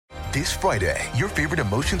This Friday, your favorite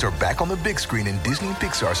emotions are back on the big screen in Disney and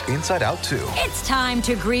Pixar's Inside Out 2. It's time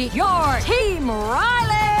to greet your Team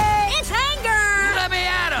Riley. It's anger. Let me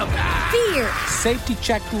at him. Fear. Safety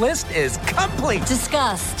checklist is complete.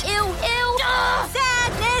 Disgust. Ew.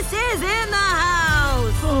 Sadness is in the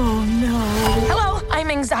house. Oh, no. Hello, I'm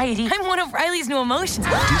anxiety. I'm one of Riley's new emotions.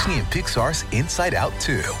 Disney and Pixar's Inside Out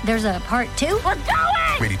 2. There's a part 2? We're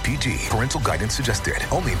going! Rated PG. Parental guidance suggested.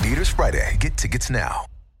 Only in theaters Friday. Get tickets now.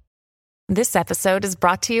 This episode is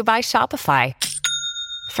brought to you by Shopify.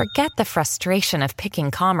 Forget the frustration of picking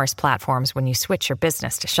commerce platforms when you switch your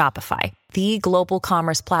business to Shopify, the global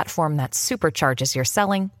commerce platform that supercharges your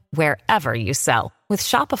selling wherever you sell. With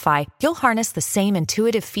Shopify, you'll harness the same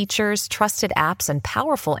intuitive features, trusted apps, and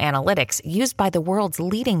powerful analytics used by the world's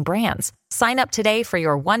leading brands. Sign up today for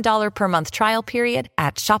your $1 per month trial period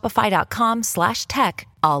at shopify.com/tech,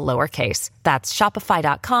 all lowercase. That's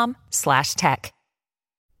shopify.com/tech.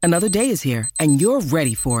 Another day is here, and you're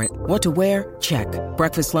ready for it. What to wear? Check.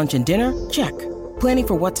 Breakfast, lunch, and dinner? Check. Planning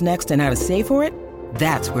for what's next and how to save for it?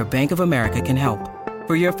 That's where Bank of America can help.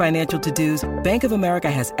 For your financial to-dos, Bank of America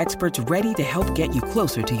has experts ready to help get you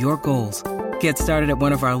closer to your goals. Get started at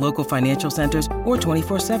one of our local financial centers or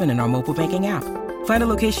 24/7 in our mobile banking app. Find a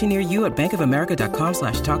location near you at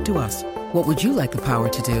bankofamerica.com/talktous. What would you like the power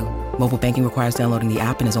to do? Mobile banking requires downloading the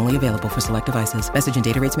app and is only available for select devices. Message and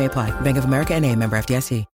data rates may apply. Bank of America N.A., member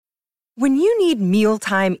FDIC. When you need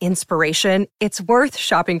mealtime inspiration, it's worth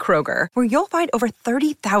shopping Kroger, where you'll find over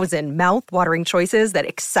 30,000 mouth-watering choices that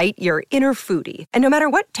excite your inner foodie. And no matter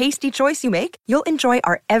what tasty choice you make, you'll enjoy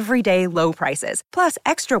our everyday low prices, plus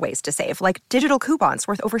extra ways to save, like digital coupons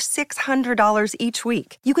worth over $600 each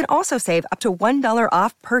week. You can also save up to $1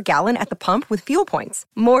 off per gallon at the pump with fuel points.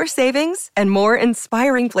 More savings and more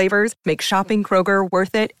inspiring flavors make shopping Kroger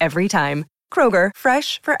worth it every time. Kroger,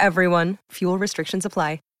 fresh for everyone. Fuel restrictions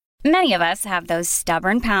apply. Many of us have those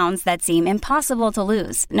stubborn pounds that seem impossible to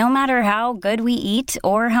lose, no matter how good we eat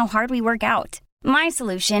or how hard we work out. My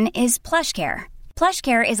solution is PlushCare.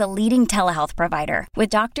 PlushCare is a leading telehealth provider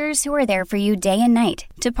with doctors who are there for you day and night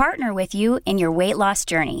to partner with you in your weight loss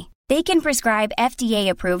journey. They can prescribe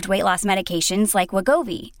FDA-approved weight loss medications like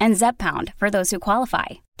Wegovy and Zepbound for those who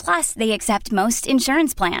qualify. Plus, they accept most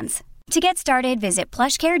insurance plans. To get started, visit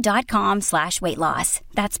plushcare.com/weightloss.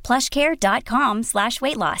 That's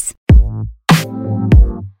plushcare.com/weightloss.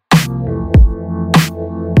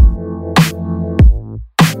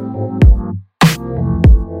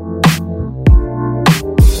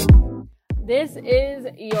 This is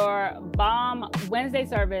your Bomb Wednesday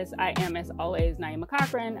service. I am, as always, Naima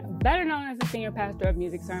Cochran, better known as the Senior Pastor of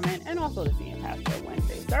Music Sermon and also the Senior Pastor of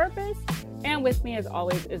Wednesday Service. And with me, as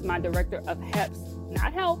always, is my Director of HEPS,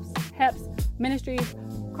 not HELPS, HEPS Ministries,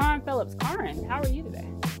 Karin Phillips. Karin, how are you today?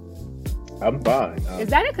 I'm fine. Is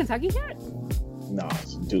that a Kentucky hat? No,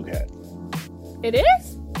 it's a Duke hat. It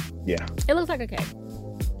is? Yeah. It looks like a K.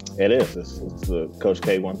 It is. It's the Coach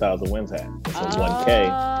K 1000 wins hat. It's a 1K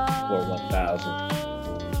for 1000.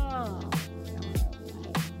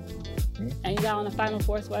 And you got on the Final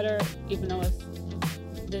Four sweater, even though it's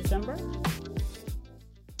December?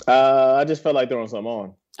 I just felt like throwing something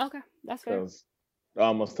on. Okay, that's fair. I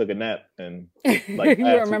almost took a nap and you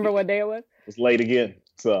remember what day it was? It's late again,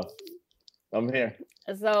 so I'm here.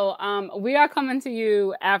 So we are coming to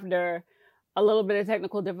you after a little bit of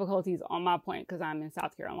technical difficulties on my point because I'm in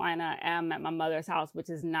South Carolina. I'm at my mother's house, which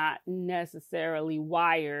is not necessarily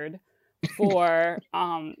wired for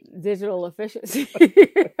digital efficiency.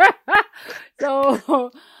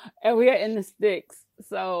 So, and we are in the sticks.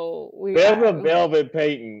 So there's a velvet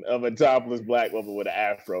painting of a topless black woman with an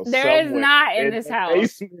afro. There is not in this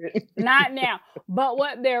house. Not now. But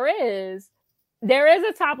what there is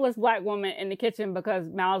a topless black woman in the kitchen because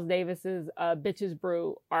Miles Davis's Bitches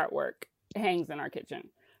Brew artwork hangs in our kitchen.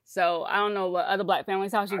 So I don't know what other black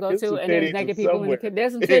families' house you go to, and there's naked people in the kitchen.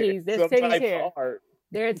 There's some titties. There's titties here.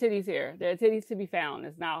 There are titties here. There are titties to be found.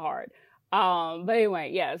 It's not hard. But anyway,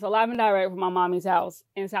 yeah. So live and direct from my mommy's house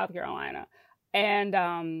in South Carolina. And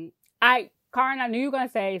Karin, I knew you were going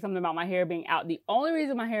to say something about my hair being out. The only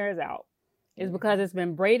reason my hair is out is because it's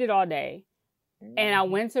been braided all day. And I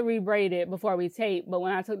went to rebraid it before we taped. But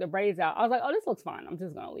when I took the braids out, I was like, oh, this looks fine. I'm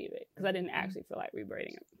just going to leave it. Because I didn't actually feel like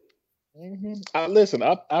rebraiding it. Listen,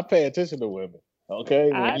 I pay attention to women. Okay,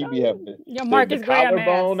 when you be having your Marcus the Graham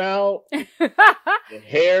collarbone out, the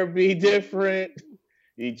hair be different.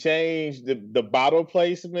 You change the bottle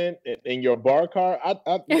placement in your bar cart.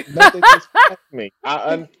 Nothing just me.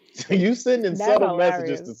 You sending subtle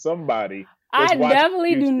messages to somebody. I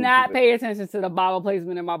definitely do not pay attention to the bottle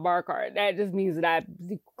placement in my bar cart. That just means that I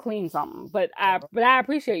clean something. But I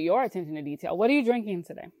appreciate your attention to detail. What are you drinking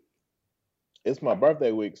today? It's my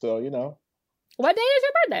birthday week, so you know. What day is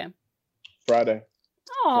your birthday? Friday.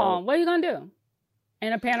 Oh, what are you gonna do?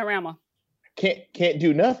 In a panorama. Can't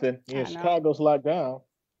do nothing. Yeah, Chicago's locked down.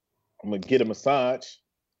 I'm gonna get a massage.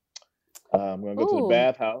 I'm gonna go to the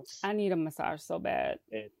bathhouse. I need a massage so bad.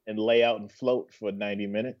 And lay out and float for 90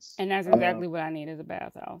 minutes. And that's exactly what I need is a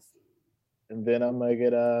bathhouse. And then I'm gonna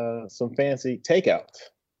get some fancy takeout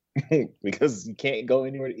because you can't go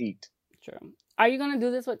anywhere to eat. True. Are you gonna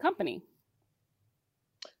do this with company?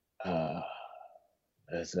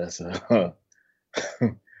 That's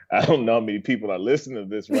I don't know how many people are listening to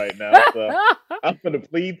this right now, so I'm gonna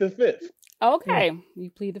plead the fifth. Okay,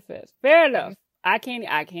 you plead the fifth. Fair enough. I can't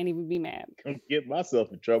even be mad. Don't get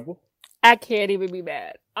myself in trouble. I can't even be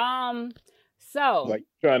mad. So like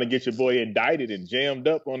trying to get your boy indicted and jammed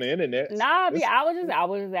up on the internet. Nah, I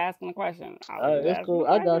was just asking a question. That's cool.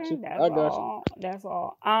 I got you. That's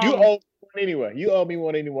all. You owe me one anyway. You owe me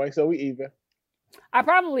one anyway, so we even. I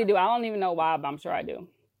probably do. I don't even know why, but I'm sure I do.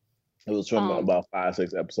 It was from about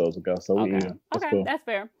 5-6 episodes ago, so we even. That's cool. That's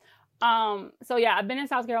fair. So yeah, I've been in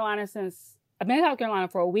South Carolina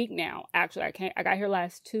for a week now. Actually, I got here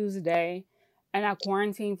last Tuesday, and I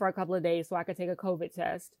quarantined for a couple of days so I could take a COVID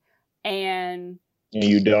test. And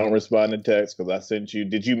you don't respond to text because I sent you.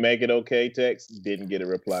 Did you make it okay? Text didn't get a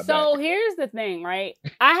reply back. So here's the thing, right?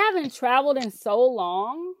 I haven't traveled in so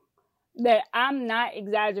long that I'm not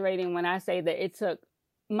exaggerating when I say that it took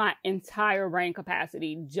my entire brain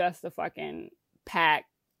capacity just to fucking pack,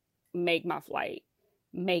 make my flight,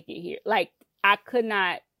 make it here. Like I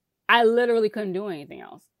literally couldn't do anything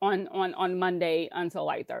else on Monday until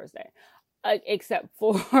like Thursday. Except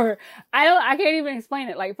for I can't even explain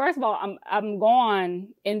it. Like, first of all, I'm gone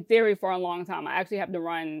in theory for a long time. I actually have to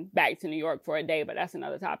run back to New York for a day, but that's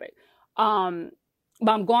another topic. But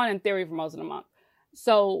I'm gone in theory for most of the month.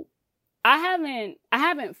 So I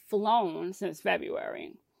haven't flown since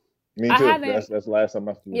February. Me too. That's the last time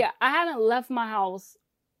I flew. Yeah, I haven't left my house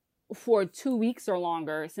for 2 weeks or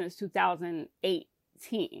longer since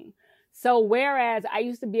 2018. So whereas I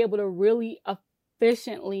used to be able to really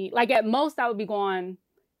efficiently, like at most I would be gone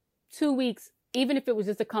 2 weeks, even if it was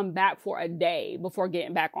just to come back for a day before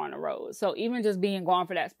getting back on the road. So even just being gone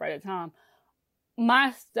for that spread of time,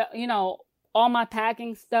 my stuff, all my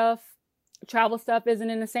packing stuff, travel stuff isn't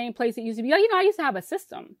in the same place it used to be. I used to have a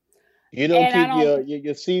system. You don't keep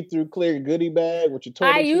your see-through clear goodie bag with your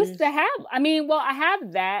toiletries? I used to have. I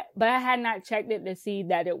have that, but I had not checked it to see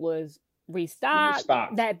that it was restocked,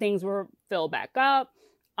 that things were filled back up.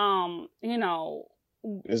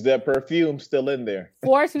 Is that perfume still in there?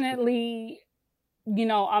 Fortunately,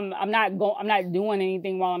 I'm not doing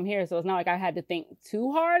anything while I'm here, so it's not like I had to think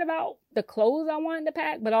too hard about the clothes I wanted to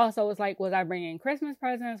pack. But also, it's like, was I bringing Christmas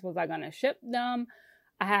presents? Was I gonna ship them?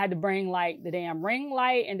 I had to bring like the damn ring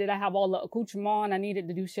light, and did I have all the accoutrement I needed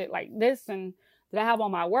to do shit like this? And did I have all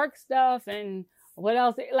my work stuff? And what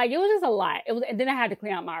else? Like, it was just a lot. And then I had to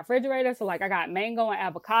clean out my refrigerator. So like I got mango and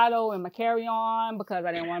avocado in my carry-on because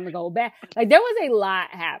I didn't want them to go bad. Like, there was a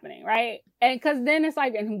lot happening, right? And cause then it's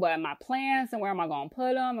like, and what are my plans and where am I going to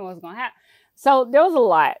put them and what's going to happen? So there was a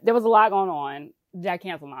lot. There was a lot going on. Did I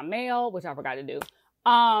cancel my mail, which I forgot to do?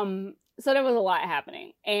 So there was a lot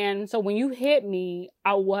happening. And so when you hit me,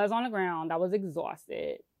 I was on the ground. I was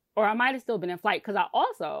exhausted, or I might have still been in flight because I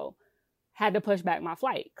also had to push back my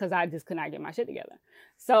flight because I just could not get my shit together.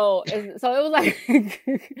 So it was like,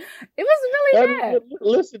 it was really bad.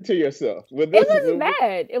 Listen to yourself. It was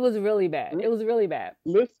bad. It was really bad. It was really bad.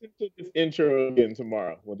 Listen to this intro again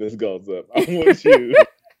tomorrow when this goes up. I want you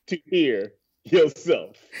to hear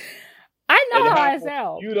yourself. I know how I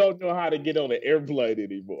sound. You don't know how to get on an airplane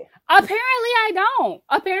anymore. Apparently I don't.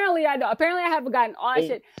 Apparently I haven't gotten all that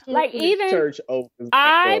shit. Like, even church opens up,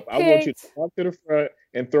 I want you to walk to the front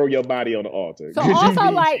and throw your body on the altar. So also,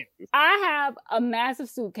 like, Jesus. I have a massive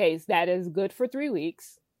suitcase that is good for 3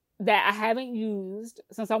 weeks that I haven't used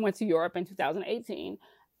since I went to Europe in 2018.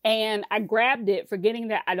 And I grabbed it forgetting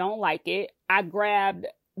that I don't like it. I grabbed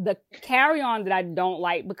the carry-on that I don't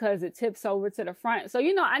like because it tips over to the front. So,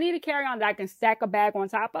 I need a carry-on that I can stack a bag on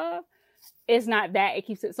top of. It's not that. It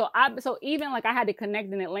keeps it. So even like I had to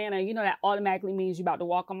connect in Atlanta, that automatically means you're about to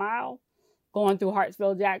walk a mile going through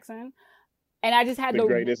Hartsfield Jackson. And I just had the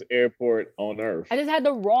greatest airport on earth. I just had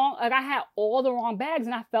I had all the wrong bags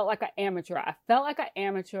and I felt like an amateur.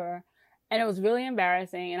 And it was really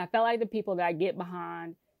embarrassing. And I felt like the people that I get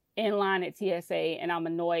behind in line at TSA and I'm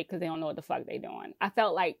annoyed because they don't know what the fuck they doing. I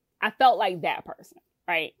felt like that person,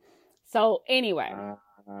 right? So anyway,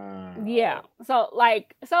 yeah. So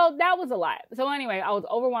that was a lot. So anyway, I was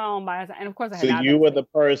overwhelmed by it, and of course I had. So you were the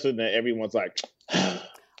person that everyone's like.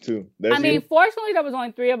 Two. Fortunately, there was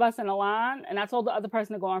only 3 of us in the line, and I told the other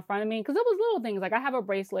person to go in front of me because it was little things. Like I have a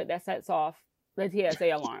bracelet that sets off the TSA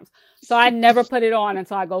alarms. So I never put it on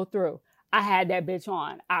until I go through. I had that bitch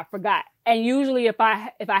on. I forgot. And usually if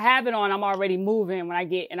I have it on, I'm already moving when I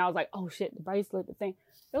get, and I was like, oh shit, the bracelet, the thing.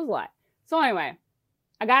 It was a lot. So anyway,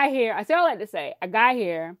 I got here. I said all that to say, I got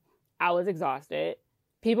here. I was exhausted.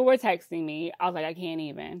 People were texting me. I was like, I can't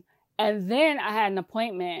even. And then I had an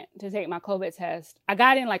appointment to take my COVID test. I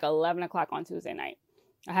got in like 11 o'clock on Tuesday night.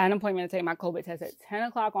 I had an appointment to take my COVID test at 10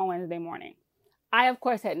 o'clock on Wednesday morning. I, of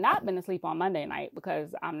course, had not been asleep on Monday night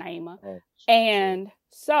because I'm Naima. Oh, and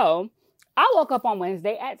so I woke up on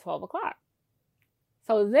Wednesday at 12 o'clock.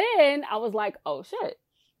 So then I was like, oh, shit.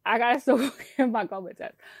 I got to still get my COVID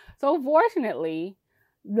test. So fortunately,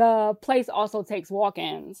 the place also takes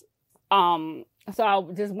walk-ins. So I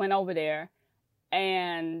just went over there.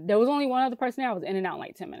 And there was only one other person there. I was in and out in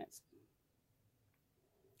like 10 minutes.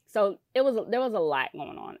 So there was a lot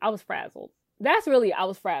going on. I was frazzled. I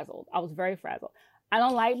was frazzled. I was very frazzled. I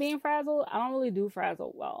don't like being frazzled. I don't really do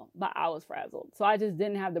frazzled well, but I was frazzled. So I just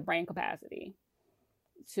didn't have the brain capacity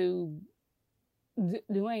to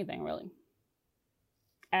do anything really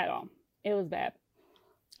at all. It was bad.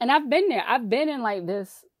 And I've been there. I've been in like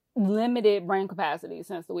this limited brain capacity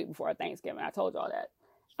since the week before Thanksgiving. I told y'all that.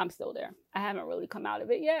 I'm still there. I haven't really come out of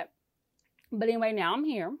it yet. But anyway, now I'm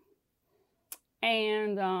here.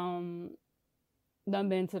 And done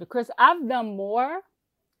been to the Christmas. I've done more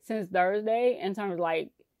since Thursday in terms of like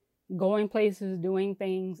going places, doing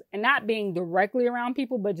things, and not being directly around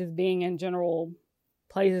people, but just being in general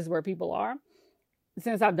places where people are,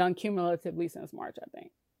 since I've done cumulatively since March, I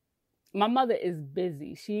think. My mother is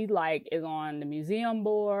busy. She like is on the museum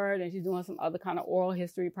board, and she's doing some other kind of oral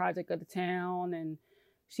history project of the town, and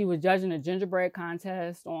she was judging a gingerbread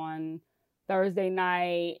contest on Thursday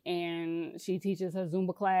night, and she teaches her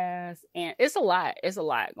Zumba class, and it's a lot. It's a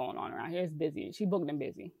lot going on around here. It's busy. She booked and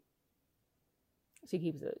busy. She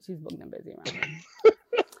keeps it. She's booked and busy around here.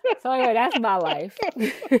 So anyway, that's my life.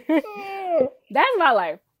 That's my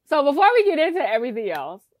life. So before we get into everything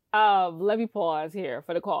else, let me pause here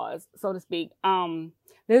for the cause, so to speak.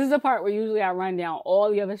 This is the part where usually I run down all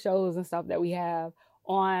the other shows and stuff that we have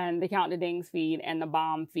on the Count the Dings feed and the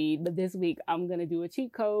Bomb feed. But this week, I'm going to do a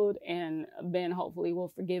cheat code, and Ben hopefully will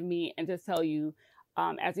forgive me and just tell you,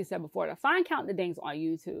 as he said before, to find Count the Dings on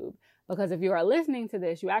YouTube. Because if you are listening to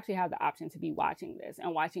this, you actually have the option to be watching this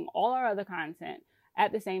and watching all our other content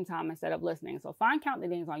at the same time instead of listening. So find Count the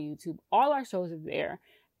Dings on YouTube. All our shows are there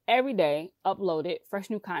every day, uploaded, fresh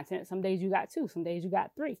new content. Some days you got 2, some days you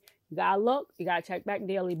got 3. You got to look, you got to check back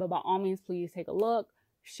daily. But by all means, please take a look.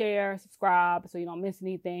 Share, subscribe so you don't miss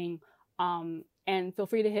anything. And feel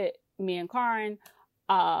free to hit me and Karin.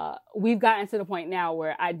 We've gotten to the point now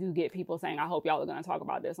where I do get people saying, I hope y'all are going to talk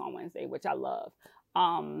about this on Wednesday, which I love.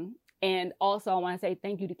 And also I want to say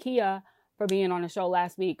thank you to Kia for being on the show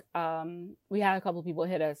last week. We had a couple of people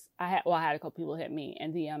hit us. I had a couple people hit me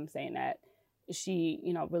and DM saying that she,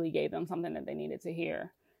 really gave them something that they needed to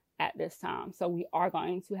hear at this time. So we are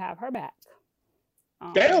going to have her back.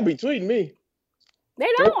 They don't be tweeting me. They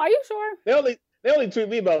don't. Are you sure? They only tweet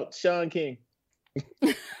me about Sean King.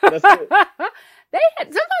 That's it.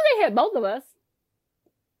 Sometimes they hit both of us.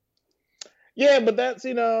 Yeah, but that's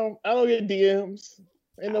I don't get DMs.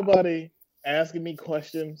 Ain't nobody asking me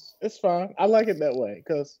questions. It's fine. I like it that way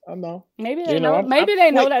because I know. Maybe they know. Maybe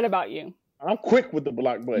they know that about you. I'm quick with the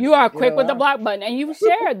block button. You are quick with the block button, and you've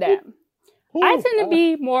shared that. I tend to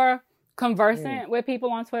be more conversant with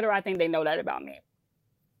people on Twitter. I think they know that about me.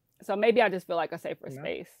 So maybe I just feel like a safer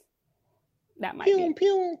space. That might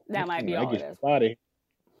be. That might be all it is.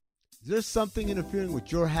 Is there something interfering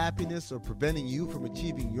with your happiness or preventing you from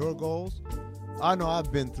achieving your goals? I know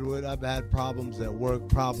I've been through it. I've had problems at work,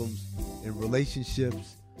 problems in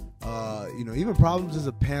relationships, even problems as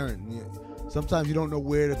a parent. Sometimes you don't know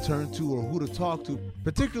where to turn to or who to talk to,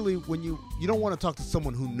 particularly when you don't want to talk to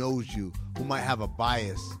someone who knows you, who might have a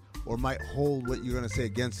bias or might hold what you're going to say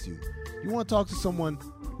against you. You want to talk to someone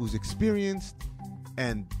who's experienced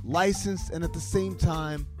and licensed and at the same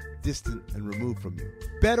time distant and removed from you.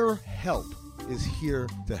 BetterHelp is here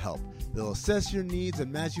to help. They'll assess your needs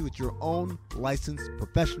and match you with your own licensed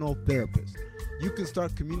professional therapist. You can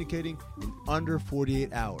start communicating in under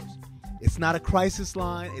 48 hours. It's not a crisis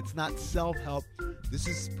line. It's not self-help. This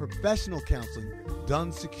is professional counseling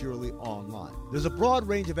done securely online. There's a broad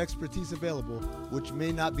range of expertise available, which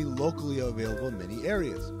may not be locally available in many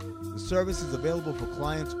areas. The service is available for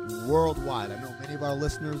clients worldwide. I know many of our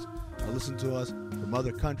listeners are listening to us from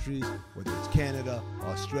other countries, whether it's Canada,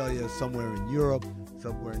 Australia, somewhere in Europe,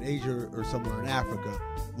 somewhere in Asia, or somewhere in Africa.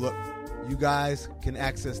 Look, you guys can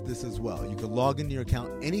access this as well. You can log into your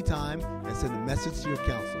account anytime and send a message to your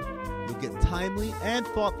counselor. You'll get timely and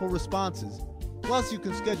thoughtful responses. Plus, you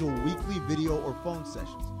can schedule weekly video or phone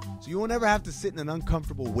sessions, so you won't ever have to sit in an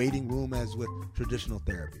uncomfortable waiting room as with traditional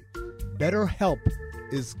therapy. BetterHelp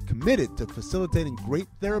is committed to facilitating great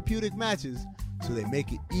therapeutic matches, so they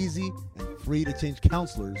make it easy and free to change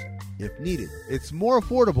counselors if needed. It's more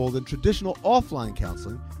affordable than traditional offline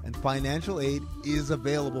counseling, and financial aid is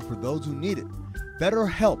available for those who need it.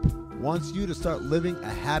 BetterHelp wants you to start living a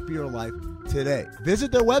happier life today.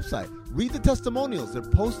 Visit their website. Read the testimonials. They're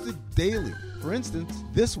posted daily. For instance,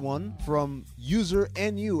 this one from user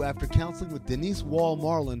NU after counseling with Denise Wall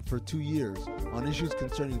Marlin for 2 years on issues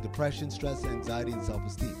concerning depression, stress, anxiety, and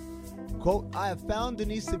self-esteem. Quote, I have found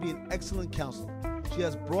Denise to be an excellent counselor. She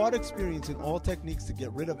has broad experience in all techniques to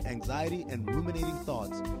get rid of anxiety and ruminating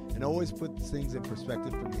thoughts and always puts things in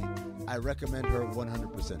perspective for me. I recommend her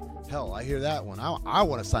 100%. Hell, I hear that one. I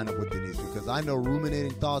want to sign up with Denise because I know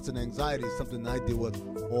ruminating thoughts and anxiety is something that I deal with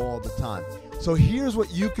all the time. So here's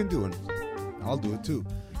what you can do, and I'll do it too.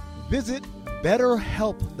 Visit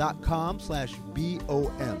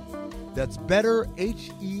betterhelp.com/BOM. That's better,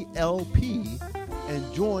 H-E-L-P,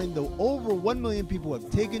 and join the over 1 million people who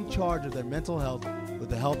have taken charge of their mental health with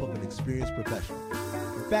the help of an experienced professional.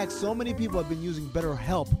 In fact, so many people have been using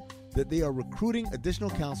BetterHelp that they are recruiting additional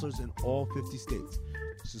counselors in all 50 states.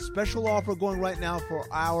 It's a special offer going right now for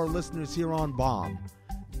our listeners here on BOMB.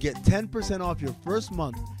 Get 10% off your first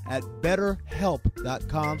month at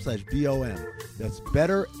betterhelp.com/BOM. That's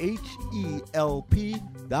better,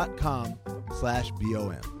 HELP.com/BOM.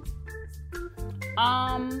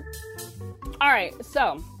 All right,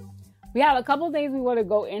 so we have a couple of things we want to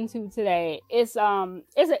go into today. It's an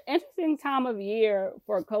interesting time of year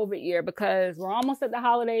for a COVID year because we're almost at the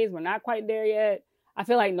holidays. We're not quite there yet. I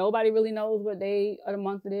feel like nobody really knows what day of the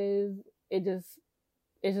month it is. It's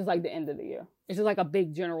just like the end of the year. It's just like a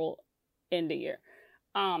big general end of year.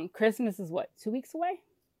 Christmas is what, 2 weeks away?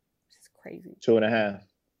 Which is crazy. 2.5.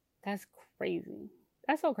 That's crazy.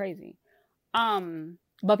 That's so crazy.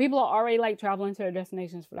 But people are already like traveling to their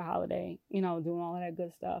destinations for the holiday, doing all of that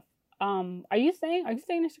good stuff. Are you staying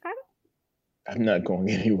in Chicago? I'm not going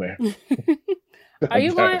anywhere. Are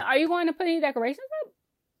you going to put any decorations up?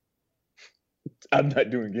 I'm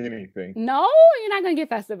not doing anything. No, you're not going to get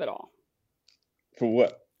festive at all. For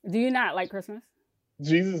what? Do you not like Christmas?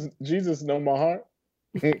 Jesus know my heart.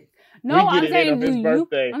 No, I'm saying do you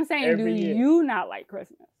not like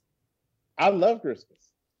Christmas? I love Christmas.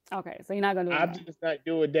 Okay, so you're not gonna do it. I'm just not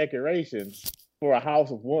doing decorations for a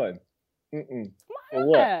house of one. For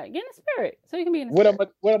what? Get in the spirit, so you can be in the spirit.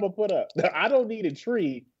 What I'm gonna put up? I don't need a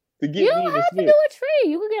tree to get me in the spirit. You don't have to do a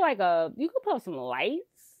tree. You could get you could put some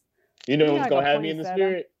lights. You know what's gonna have me in the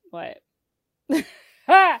spirit? What?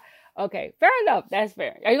 Okay, fair enough. That's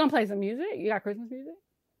fair. Are you gonna play some music? You got Christmas music?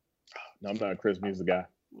 No, I'm not a Christmas music guy.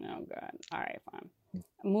 Oh God. All right, fine.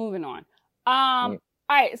 Moving on. All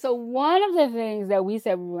right, so one of the things that we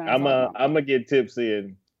said we were going to talk about. I'm going to get tipsy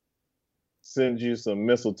and send you some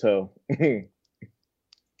mistletoe.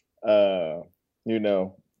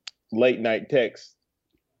 Late night text,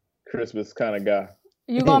 Christmas kind of guy.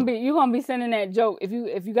 You're gonna be sending that joke. If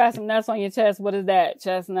you got some nuts on your chest, what is that?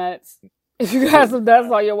 Chestnuts. If you got some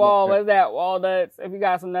nuts on your wall, what is that? Walnuts. If you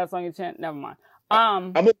got some nuts on your chin, never mind.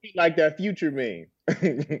 I'm gonna be like that Future meme.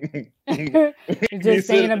 Just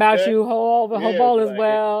saying about you. Hope all is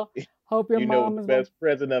well. Hope your mom is best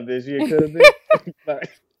present of this year could have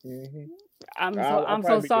been. I'm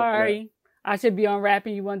so sorry. I should be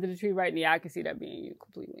unwrapping you under the tree right now. I can see that being you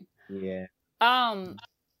completely. Yeah.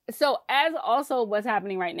 So as also what's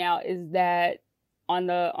happening right now is that on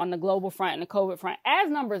the global front and the COVID front, as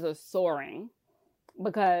numbers are soaring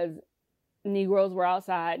because Negroes were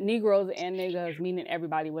outside. Negroes and niggas, meaning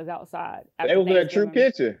everybody was outside. They was in a true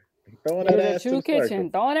kitchen. Throwing that ass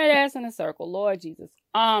in a circle. Lord Jesus.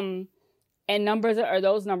 And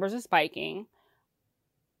those numbers are spiking.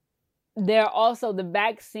 There are also the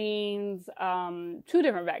vaccines, 2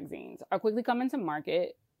 different vaccines are quickly coming to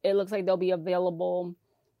market. It looks like they'll be available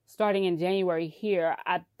starting in January here.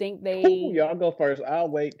 I think y'all go first. I'll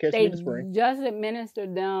wait. Catch me in the spring. They just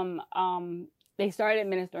administered them. They started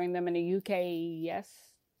administering them in the UK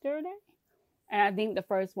yesterday. And I think the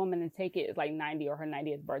first woman to take it is like 90 or her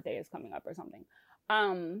 90th birthday is coming up or something.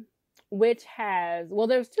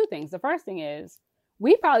 There's 2 things. The first thing is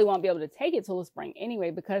we probably won't be able to take it till the spring anyway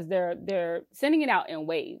because they're sending it out in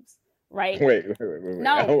waves, right? Wait.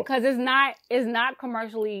 No, because it's not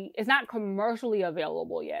commercially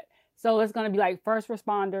available yet. So it's going to be like first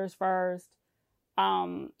responders first,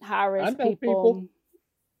 high risk people.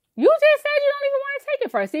 You just said you don't even want to take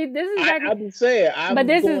it first. See, this is exactly. I've been saying, but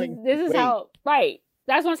this is how, right?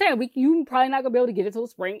 That's what I'm saying. You probably not gonna be able to get it till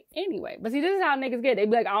spring anyway. But see, this is how niggas get. They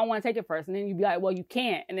be like, I don't want to take it first, and then you be like, well, you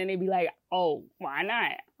can't, and then they be like, oh, why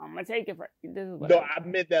not? I'm gonna take it first. This is what. No, I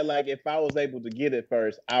meant that like if I was able to get it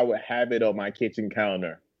first, I would have it on my kitchen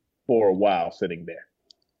counter for a while, sitting there.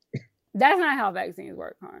 That's not how vaccines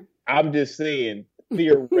work, hon. I'm just saying,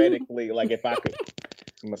 theoretically, like if I could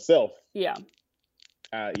myself. Yeah.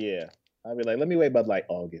 Yeah. I'd be like, let me wait about like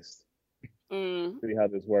August. See how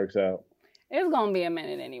this works out. It's gonna be a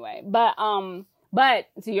minute anyway. But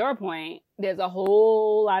to your point, there's a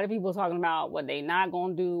whole lot of people talking about what they not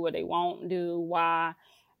gonna do, what they won't do, why.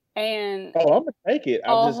 And I'm gonna take it.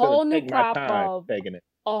 I'm just gonna take my time taking it.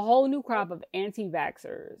 A whole new crop of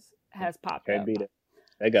anti-vaxxers has popped up. Beat it.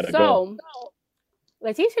 They gotta go. So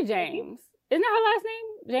Letitia James, isn't that her last name?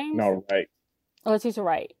 James? No, right. Letitia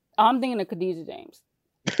Wright. Oh, I'm thinking of Khadijah James.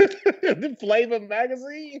 The Flavor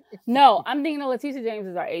magazine? No, I'm thinking of Letitia James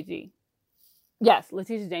is our AG. Yes,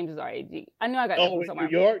 Letitia James is our AG. I knew I got that from somewhere.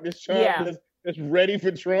 New York, this Trump that's ready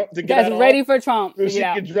for Trump to get that's out. Ready for Trump. So she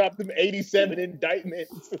can drop them 87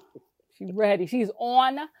 indictments. She's ready. She's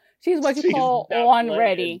what you call on playing.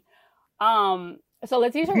 Ready. So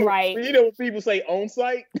Letitia Wright. You know when people say on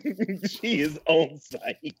site? She is on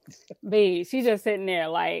site. B, she's just sitting there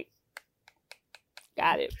like,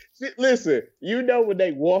 got it. Listen, you know when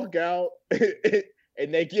they walk out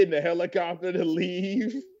and they get in the helicopter to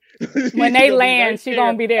leave. When they land, she's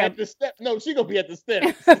gonna be there. At the step. No, she's gonna be at the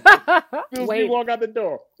steps. Soon as she walk out the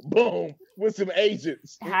door, boom, with some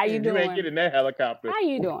agents. How you doing? You ain't getting that helicopter. How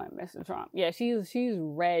you doing, Mr. Trump? Yeah, she's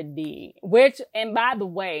ready. Which, and by the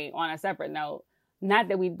way, on a separate note, not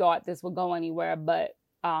that we thought this would go anywhere, but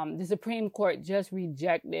the Supreme Court just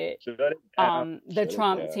rejected the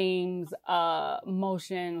Trump team's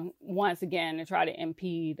motion once again to try to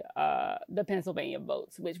impede the Pennsylvania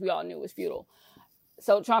votes, which we all knew was futile.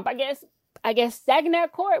 So Trump, I guess stacking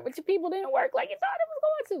that court, which people didn't work like you thought it was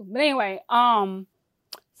going to. But anyway, I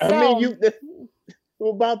mean,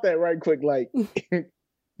 about that right quick, like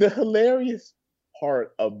the hilarious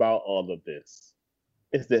part about all of this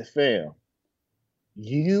is that, fam,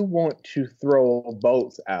 you want to throw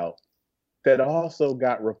votes out that also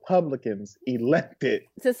got Republicans elected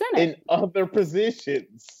to Senate in other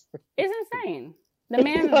positions. It's insane. The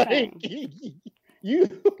man is insane. You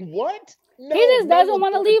what? No, he just doesn't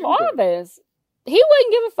want to leave office. He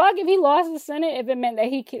wouldn't give a fuck if he lost the Senate if it meant that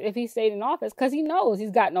if he stayed in office, because he knows he's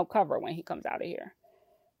got no cover when he comes out of here.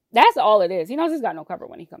 That's all it is. He knows he's got no cover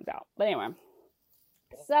when he comes out. But anyway,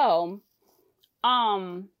 so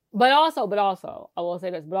but also, I will say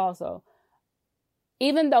this, but also,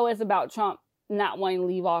 even though it's about Trump not wanting to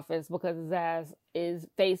leave office because his ass is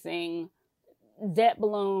facing debt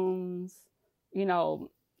balloons,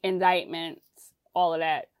 indictments, all of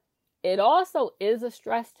that, it also is a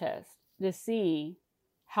stress test to see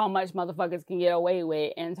how much motherfuckers can get away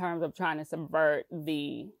with in terms of trying to subvert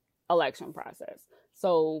the election process.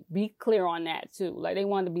 So be clear on that too. Like, they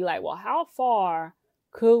wanted to be like, well, how far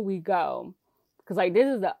could we go? Because like this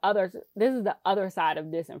is the other side of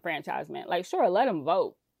disenfranchisement. Like, sure, let them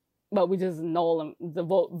vote, but we just null them the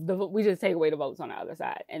vote. We just take away the votes on the other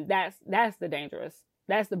side, and that's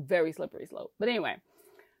the very slippery slope. But anyway,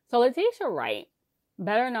 so Letitia Wright,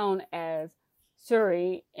 better known as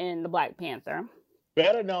Shuri in the Black Panther,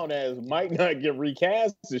 better known as might not get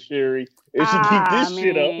recast as Shuri if she keep this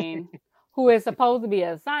shit up. Who is supposed to be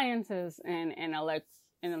a scientist and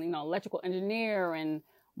electrical engineer and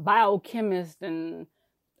biochemist and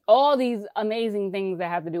all these amazing things that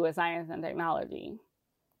have to do with science and technology,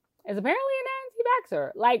 is apparently an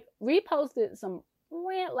anti-vaxxer. Like, reposted some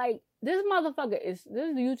rant. Like, this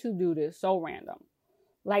YouTube dude is so random.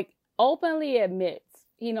 Like, openly admits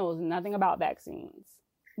he knows nothing about vaccines,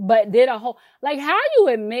 but did a whole, like, how you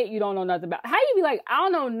admit you don't know nothing about, how you be like, I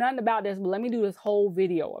don't know nothing about this, but let me do this whole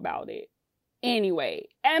video about it anyway,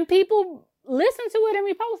 and people listen to it and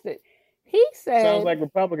repost it. He said, sounds like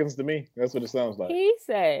Republicans to me. That's what it sounds like. He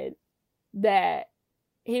said that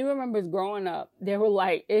he remembers growing up, there were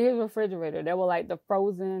like, in his refrigerator, there were like the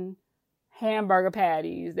frozen hamburger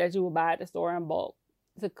patties that you would buy at the store in bulk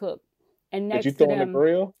to cook. And next to them, the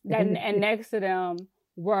grill? and next to them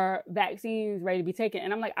were vaccines ready to be taken.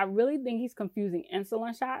 And I'm like, I really think he's confusing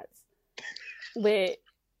insulin shots with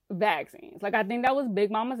vaccines. Like, I think that was Big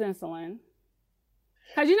Mama's insulin.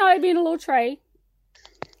 Because, they'd be in a little tray.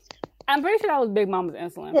 I'm pretty sure that was Big Mama's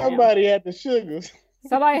insulin. Somebody had the sugars.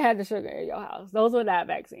 Somebody had the sugar in your house. Those were not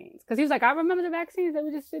vaccines. Because he was like, I remember the vaccines that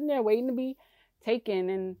were just sitting there waiting to be taken.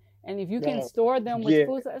 And if you can store them with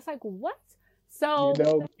food. So it's like, what? So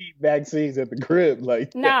keep vaccines at the crib.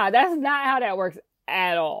 Like nah, that's not how that works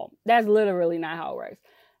at all. That's literally not how it works.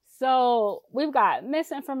 So we've got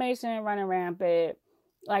misinformation running rampant.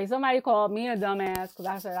 Like somebody called me a dumbass because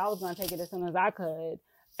I said I was going to take it as soon as I could.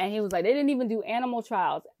 And he was like, they didn't even do animal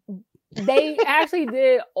trials. They actually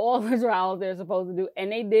did all the trials they're supposed to do.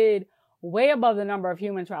 And they did way above the number of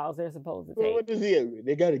human trials they're supposed to take. What does he?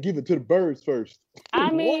 They got to give it to the birds first.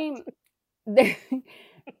 I mean,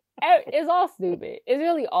 it's all stupid. It's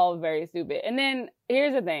really all very stupid. And then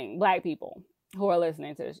here's the thing, Black people who are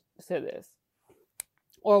listening to this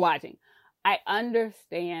or watching, I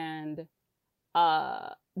understand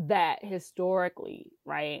that historically,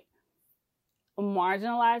 right,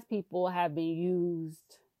 marginalized people have been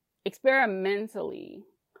used experimentally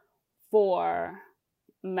for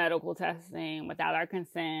medical testing without our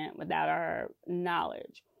consent, without our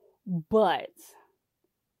knowledge. But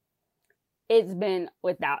it's been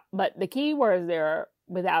but the key words there are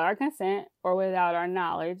without our consent or without our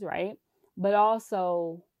knowledge, right? But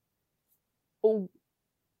also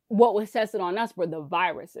what was tested on us were the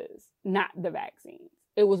viruses, not the vaccines.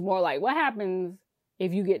 It was more like, what happens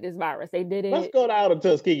if you get this virus? They did it. Let's go down to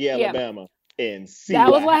Tuskegee, Alabama, and see.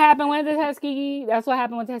 That was what happened with the Tuskegee. That's what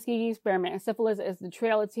happened with the Tuskegee experiment. And syphilis is the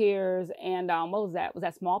Trail of Tears. And what was that? Was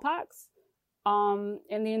that smallpox? In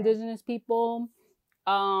the indigenous people.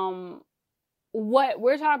 What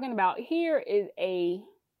we're talking about here is a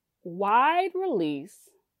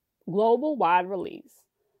global wide release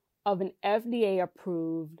of an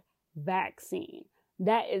FDA-approved vaccine.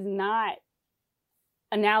 That is not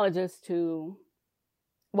analogous to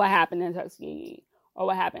what happened in Tuskegee or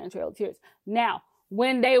what happened in Trail of Tears. Now,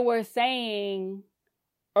 when they were saying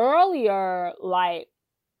earlier, like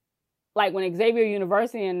when Xavier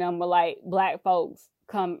University and them were like, Black folks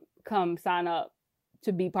come sign up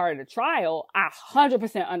to be part of the trial, I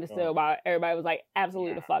 100% understood why everybody was like,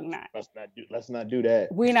 absolutely the fuck not. Let's not do that.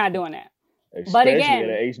 We're not doing that. Especially but again,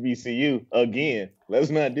 at HBCU, again, let's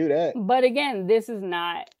not do that. But again, this is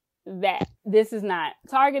not that. This is not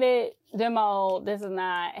targeted demo. This is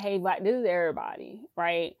not, hey, Black, this is everybody,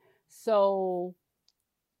 right? So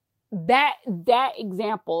that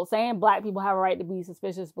example, saying Black people have a right to be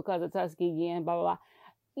suspicious because of Tuskegee and blah, blah, blah.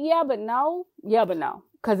 Yeah, but no.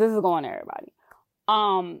 Because this is going to everybody.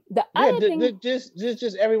 The other thing,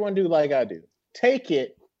 just everyone do like I do. Take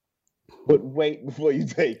it, but wait before you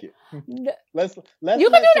take it. Let's you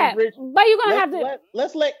can do that, but you're gonna have to.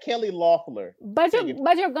 Let's let Kelly Loeffler. But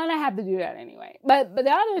you're gonna have to do that anyway. But the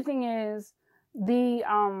other thing is what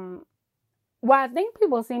I think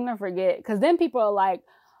people seem to forget, because then people are like,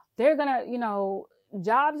 they're gonna,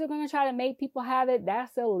 jobs are gonna try to make people have it.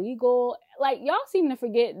 That's illegal. Like, y'all seem to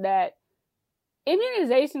forget that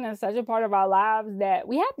immunization is such a part of our lives that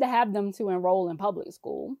we have to have them to enroll in public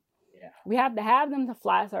school. Yeah. We have to have them to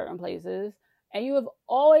fly certain places. And you have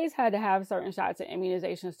always had to have certain shots of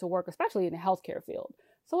immunizations to work, especially in the healthcare field.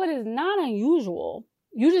 So it is not unusual.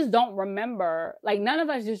 You just don't remember, like none of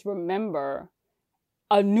us just remember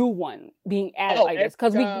a new one being added like this.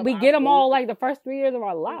 Because we get them all like the first 3 years of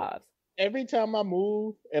our lives. Every time I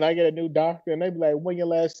move and I get a new doctor and they be like, when your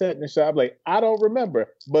last tetanus shot? I'm like, I don't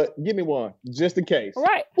remember, but give me one just in case.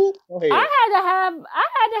 Right. I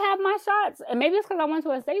had to have my shots, and maybe it's because I went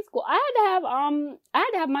to a state school. I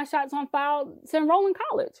had to have my shots on file to enroll in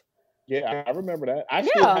college. Yeah, I remember that. I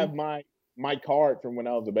still have my card from when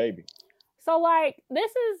I was a baby. So like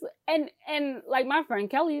this is and like my friend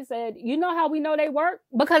Kelly said, you know how we know they work?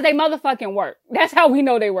 Because they motherfucking work. That's how we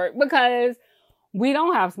know they work, because we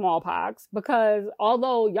don't have smallpox, because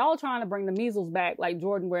although y'all trying to bring the measles back like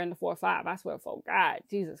Jordan wearing the 4-5, I swear for God,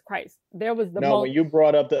 Jesus Christ, there was when you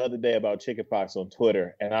brought up the other day about chickenpox on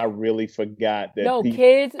Twitter, and I really forgot that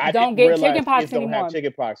kids don't get chickenpox anymore. Don't have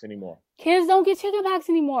chickenpox anymore. Kids don't get chickenpox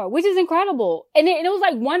anymore, which is incredible. And it was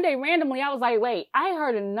like one day randomly, I was like, wait, I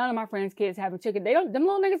heard of none of my friends' kids having chicken. Them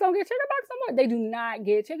little niggas don't get chickenpox no more. They do not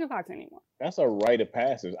get chickenpox anymore. That's a rite of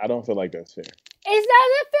passage. I don't feel like that's fair. It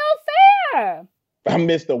doesn't feel fair. I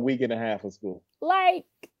missed a week and a half of school. Like,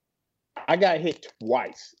 I got hit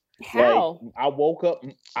twice. How? Like, I woke up.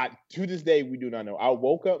 To this day, we do not know. I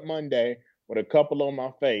woke up Monday with a couple on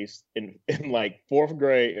my face in like 4th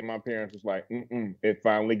grade, and my parents was like, it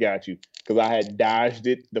finally got you. Because I had dodged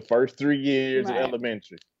it the first 3 years of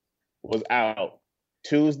elementary. Was out.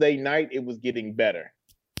 Tuesday night, it was getting better.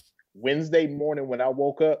 Wednesday morning, when I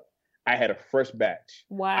woke up, I had a fresh batch.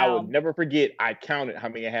 Wow. I would never forget, I counted how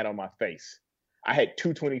many I had on my face. I had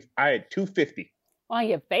 250. On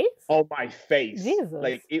your face? On my face. Jesus.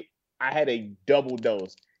 Like I had a double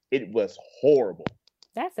dose. It was horrible.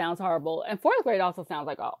 That sounds horrible. And 4th grade also sounds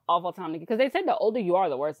like an awful time to get, because they said the older you are,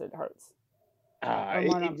 the worse it hurts. I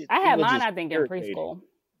had mine, I think, in preschool.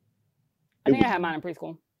 I think I had mine in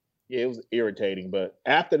preschool. Yeah, it was irritating. But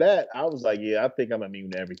after that, I was like, yeah, I think I'm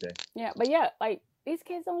immune to everything. Yeah, but yeah, like, these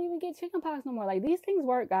kids don't even get chickenpox no more. Like, these things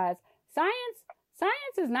work, guys. Science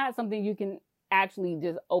is not something you can actually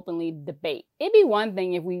just openly debate. It'd be one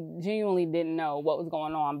thing if we genuinely didn't know what was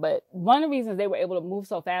going on. But one of the reasons they were able to move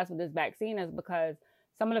so fast with this vaccine is because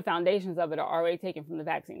some of the foundations of it are already taken from the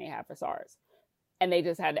vaccine they have for SARS. And they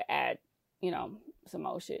just had to add, some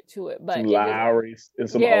old shit to it. But some Lowry's and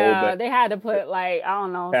some old. They had to put, like, I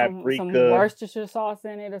don't know, some Worcestershire sauce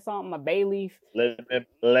in it or something, a bay leaf. Lemon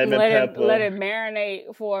pepper. Let it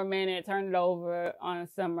marinate for a minute, turn it over on a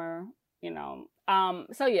simmer,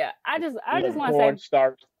 So yeah, I just want to say,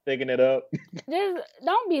 start picking it up. Just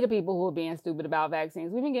don't be the people who are being stupid about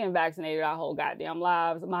vaccines. We've been getting vaccinated our whole goddamn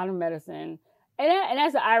lives. Modern medicine, and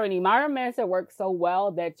that's the irony. Modern medicine works so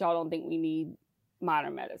well that y'all don't think we need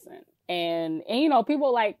modern medicine. And people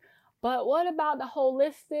are like, but what about the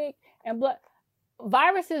holistic and blood?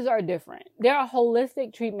 Viruses are different. There are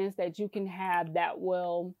holistic treatments that you can have that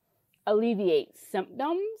will alleviate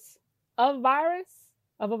symptoms of a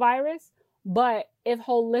virus. But if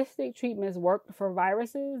holistic treatments worked for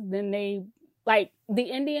viruses, then the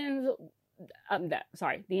indigenous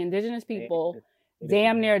people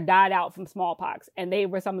damn near died out from smallpox. And they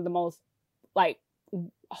were some of the most,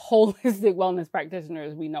 holistic wellness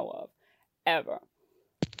practitioners we know of ever.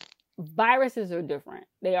 Viruses are different.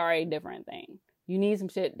 They are a different thing. You need some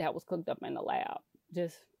shit that was cooked up in the lab.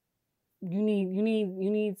 Just, you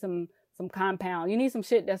need some compound. You need some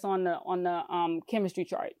shit that's on the chemistry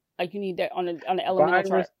chart. Like, you need that on the elemental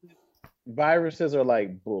chart. Viruses are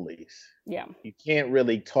like bullies. Yeah. You can't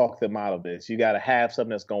really talk them out of this. You got to have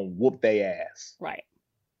something that's going to whoop their ass. Right.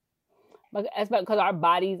 But that's because our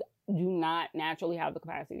bodies do not naturally have the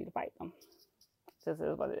capacity to fight them. This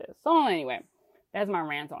is what it is. So anyway, that's my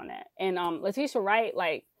rant on that. And Letitia Wright,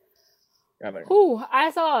 I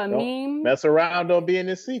saw a meme. Mess around, don't be in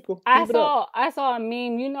this sequel. I saw a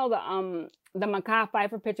meme. The Mekhi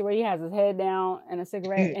Phifer picture where he has his head down and a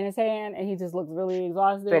cigarette in his hand, and he just looks really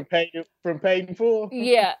exhausted. From Paid in Full?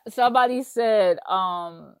 Yeah. Somebody said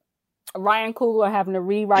Ryan Coogler having to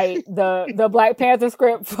rewrite the Black Panther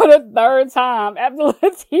script for the third time after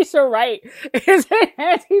Letitia Wright is an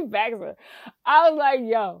anti-vaxxer. I was like,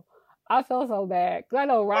 yo, I felt so bad. Because I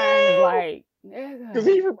know Ryan is like... Because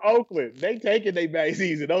he's from Oakland. They taking their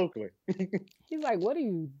vaccines in Oakland. He's like, what are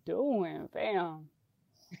you doing, fam?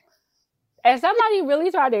 And somebody really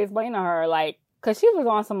tried to explain to her, because she was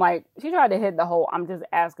on some, she tried to hit the whole I'm just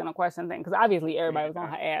asking a question thing. Because obviously everybody was on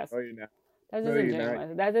her ass. Oh, you're not. That's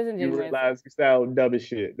disingenuous. That's disingenuous. You realize you sound dumb as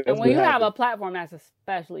shit. And when you have a platform that's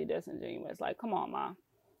especially disingenuous, like, come on, Ma.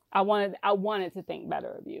 I wanted to think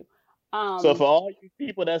better of you. So for all you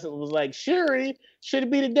people that was like, Shuri should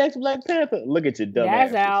be the next Black Panther, look at your dumb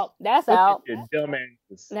That's asses. That's out. Your dumb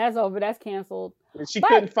asses. That's over. That's canceled. She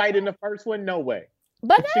couldn't fight in the first one? No way.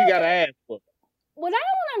 But she got an ass for it. What I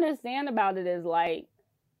don't understand about it is,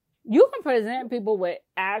 you can present people with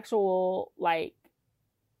actual,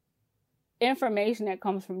 information that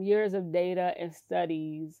comes from years of data and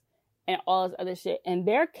studies and all this other shit, and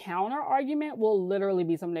their counter argument will literally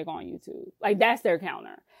be something they go on YouTube. That's their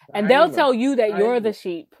counter. And they'll tell you that you're the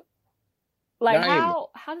sheep. How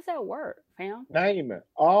does that work, fam? Naima,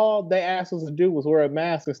 all they asked us to do was wear a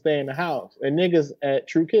mask and stay in the house. And niggas at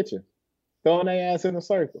True Kitchen throwing their ass in a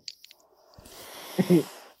circle.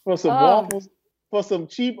 For some waffles, for some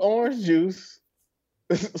cheap orange juice,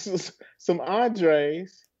 some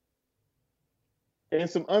entrees, and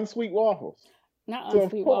some unsweet waffles. Not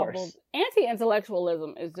unsweet waffles.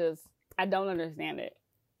 Anti-intellectualism is just, I don't understand it.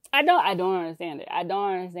 I don't understand it. I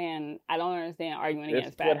don't understand arguing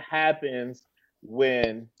against that. That's what happens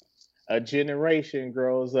when a generation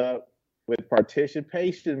grows up with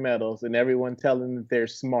participation medals and everyone telling them that they're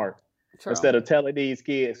smart. True. Instead of telling these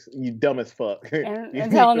kids, you dumb as fuck.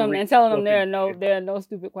 and telling them there are no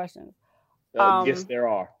stupid questions. Yes, there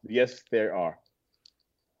are.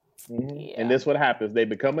 Mm-hmm. Yeah. And this is what happens. They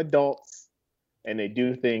become adults and they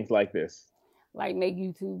do things like this. Like make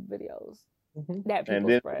YouTube videos. Mm-hmm. That people and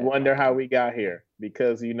then spread. Wonder how we got here.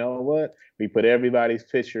 Because you know what? We put everybody's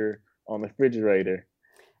picture on the refrigerator.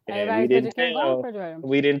 And we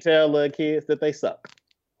didn't tell little kids that they suck.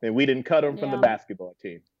 And we didn't cut them from the basketball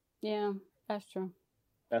team. Yeah, that's true.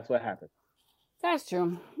 That's what happened. That's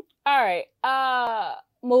true. All right.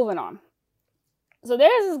 Moving on. So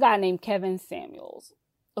there's this guy named Kevin Samuels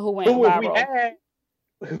who went viral.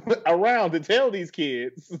 If we had around to tell these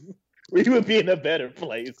kids, we would be in a better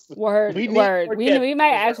place. Word. We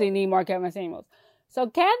might actually need more Kevin Samuels. So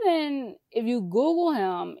Kevin, if you Google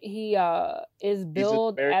him, he is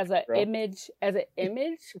billed as an image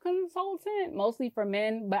consultant, mostly for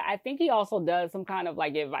men. But I think he also does some kind of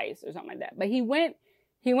like advice or something like that. But he went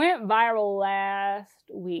viral last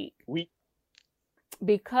week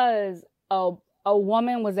because a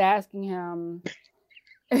woman was asking him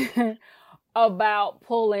about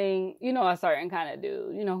pulling, a certain kind of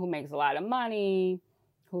dude, who makes a lot of money,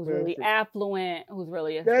 who's really affluent, who's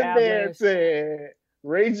really established. That man said,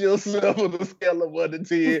 rate yourself on a scale of 1 to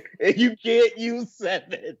 10, and you can't use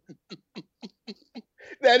 7.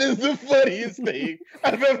 That is the funniest thing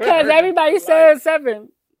I've ever heard. Because everybody says 7.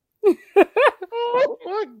 Oh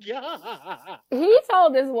my God. He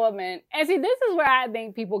told this woman, and see, this is where I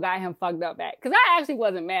think people got him fucked up at. Because I actually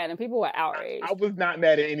wasn't mad, and people were outraged. I was not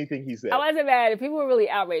mad at anything he said. I wasn't mad, and people were really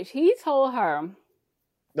outraged. He told her.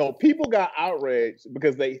 No, people got outraged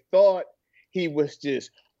because they thought he was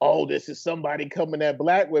just, oh, this is somebody coming at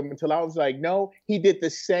black women. Until I was like, no, he did the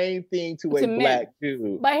same thing to a black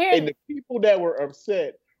dude. And the people that were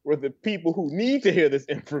upset were the people who need to hear this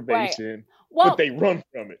information, but they run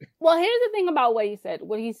from it. Well, here's the thing about what he said.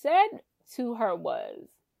 What he said to her was,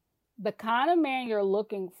 the kind of man you're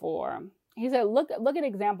looking for, he said, look at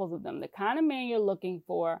examples of them. The kind of man you're looking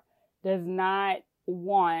for does not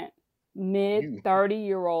want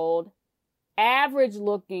mid-30-year-old average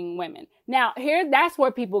looking women. Now, that's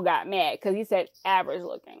where people got mad, because he said average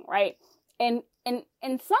looking, right? And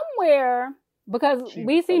somewhere, because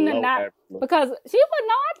we seem to not, because she was,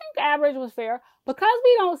 no, I think average was fair, because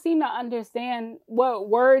we don't seem to understand what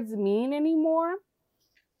words mean anymore.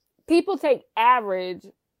 People take average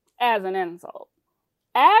as an insult.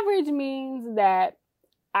 Average means that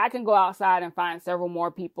I can go outside and find several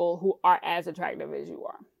more people who are as attractive as you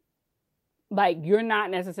are. Like, you're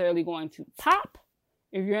not necessarily going to pop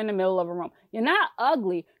if you're in the middle of a room. You're not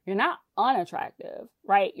ugly. You're not unattractive,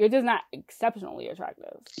 right? You're just not exceptionally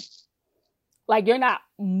attractive. Like, you're not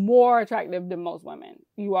more attractive than most women.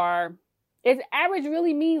 You are. It's average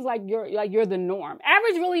really means you're the norm.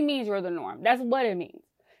 Average really means you're the norm. That's what it means.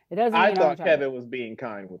 It doesn't mean I thought Kevin was being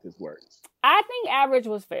kind with his words. I think average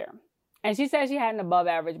was fair. And she said she had an above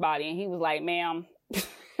average body, and he was like, ma'am.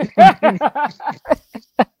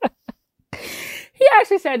 He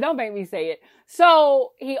actually said, don't make me say it.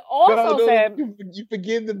 So he also said... You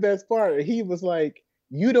forget the best part. He was like,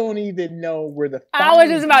 you don't even know where the... I was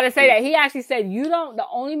just about to say that. He actually said, the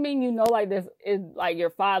only man you know like this is like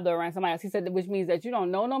your father or somebody else. He said, which means that you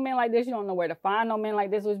don't know no man like this. You don't know where to find no man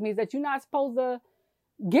like this, which means that you're not supposed to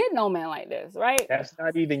get no man like this, right? That's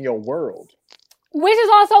not even your world. Which is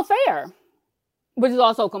also fair. Which is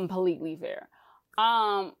also completely fair.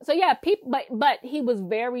 So yeah, but he was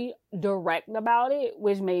very direct about it,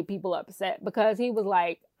 which made people upset, because he was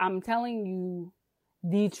like, I'm telling you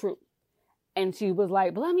the truth. And she was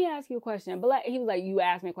like, but let me ask you a question. He was like, you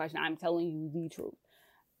asked me a question. I'm telling you the truth.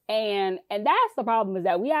 And that's the problem, is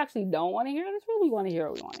that we actually don't want to hear the truth. We want to hear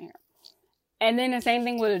what we want to hear. And then the same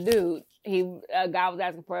thing with a dude. A guy was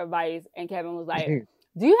asking for advice, and Kevin was like,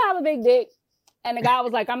 do you have a big dick? And the guy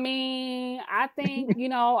was like, I mean, I think,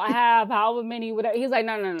 I have however many, whatever. He's like,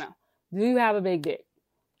 no. Do you have a big dick?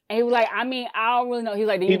 And he was like, I mean, I don't really know. He's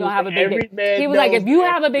like, then you don't have a big dick. He was like, if you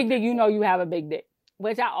have a big dick, you know you have a big dick.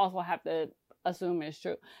 Which I also have to assume is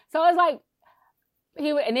true. So it's like,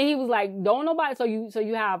 and then he was like, don't nobody, so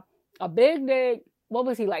you have a big dick. What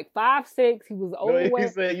was he, like 5'6"? He was overweight. No, he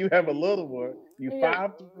said you have a little one. You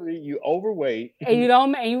 5'3", you overweight. And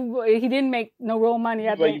he didn't make no real money.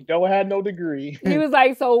 I think you don't have no degree. He was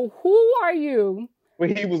like, so who are you?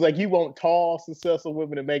 But he was like, you want tall, successful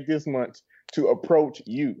women to make this much to approach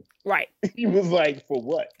you. Right. He was like, for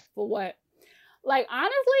what? For what? Like,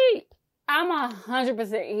 honestly, I'm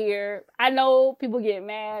 100% here. I know people get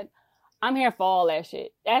mad. I'm here for all that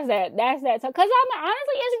shit. That's that. Because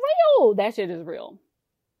honestly, it's real. That shit is real.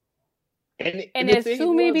 And there's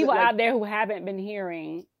too many people out there who haven't been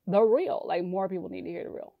hearing the real. Like, more people need to hear the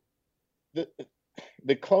real.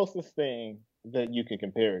 The closest thing that you can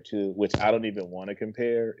compare it to, which I don't even want to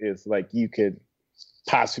compare, is like you could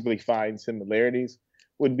possibly find similarities,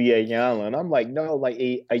 would be Iyanla. And I'm like, no, like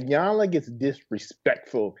Iyanla gets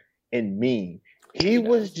disrespectful and mean. He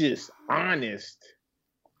was just honest.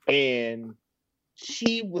 And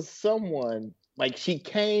she was someone, like, she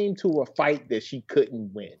came to a fight that she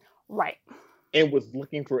couldn't win. Right. And was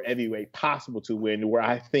looking for every way possible to win, where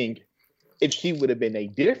I think if she would have been a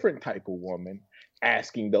different type of woman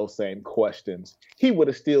asking those same questions, he would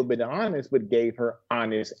have still been honest, but gave her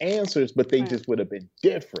honest answers, but they just would have been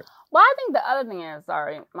different. Well, I think the other thing is,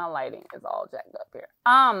 sorry, my lighting is all jacked up here.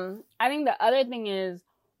 I think the other thing is,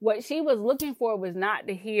 what she was looking for was not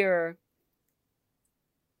to hear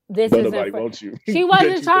this but isn't nobody for... wants you. She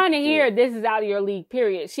wasn't trying to hear this is out of your league,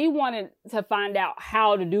 period. She wanted to find out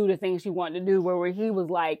how to do the things she wanted to do, where he was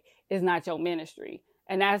like, it's not your ministry.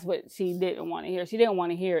 And that's what she didn't want to hear. She didn't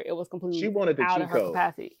want to hear it was completely out of her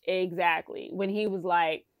capacity. Exactly. When he was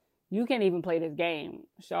like, you can't even play this game,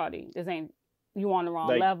 shawty. This ain't, you on the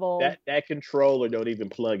wrong level. That controller don't even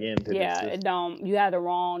plug into this system. It don't. You have the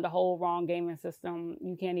whole wrong gaming system.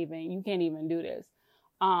 You can't even do this.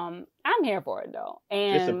 I'm here for it though.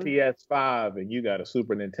 And it's a PS5 and you got a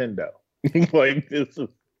Super Nintendo. Like this is...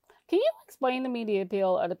 Can you explain to me the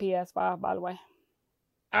appeal of the PS5, by the way?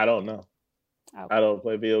 I don't know. Okay. I don't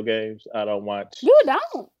play video games. I don't watch. You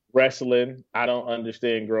don't? Wrestling. I don't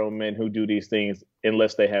understand grown men who do these things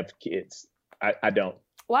unless they have kids. I don't.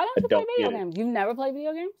 Why don't you play video games? You've never played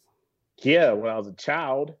video games? Yeah, when I was a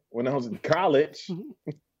child, when I was in college,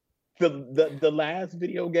 the last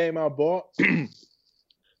video game I bought,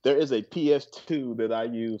 there is a PS2 that I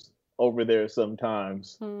use over there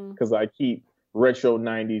sometimes because I keep retro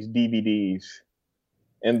 90s DVDs.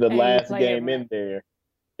 And the last game in there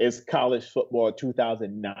is College Football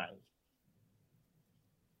 2009.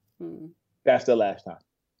 That's the last time.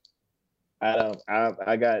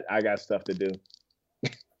 I got stuff to do. I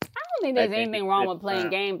don't think there's anything wrong with playing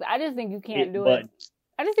games. I just think you can't do it.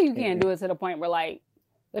 I just think you can't do it to the point where like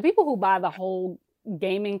the people who buy the whole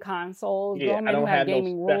gaming consoles, grown men who have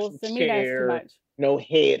gaming rules, to me that's too much. No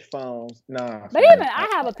headphones, nah. But even I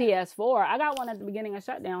have a PS4. I got one at the beginning of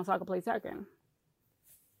shutdown so I could play Tekken.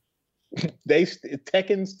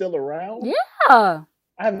 Tekken's still around? Yeah. I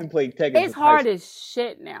haven't played Tekken. It's hard as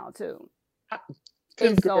shit now too.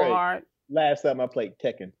 It's so hard. Last time I played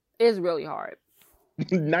Tekken. It's really hard.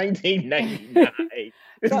 1999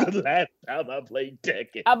 is the last time I played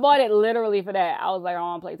Tekken. I bought it literally for that. I was like, I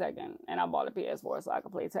want to play Tekken. And I bought a PS4 so I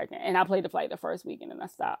could play Tekken. And I played the first week and then I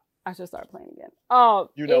stopped. I should start playing again. Oh,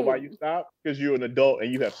 you know why you stopped? Because you're an adult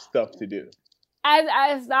and you have stuff to do.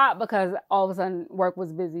 I stopped because all of a sudden work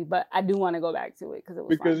was busy, but I do want to go back to it because it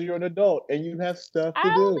was fun. You're an adult and you have stuff to do.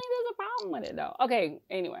 I don't think there's a problem with it though. Okay,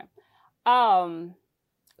 anyway.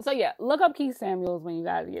 So yeah, look up Keith Samuels when you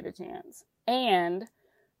guys get a chance. And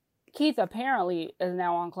Keith apparently is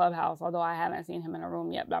now on Clubhouse, although I haven't seen him in a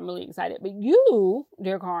room yet, but I'm really excited. But you,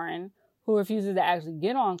 dear Karin, who refuses to actually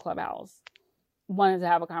get on Clubhouse, wanted to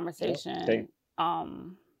have a conversation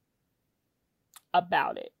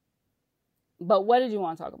about it. But what did you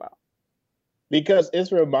want to talk about? Because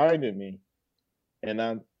it's reminded me, and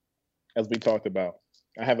as we talked about,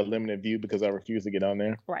 I have a limited view because I refuse to get on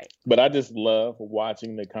there. Right. But I just love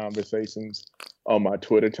watching the conversations on my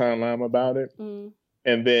Twitter timeline about it. Mm.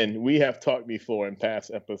 And then we have talked before in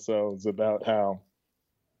past episodes about how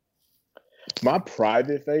my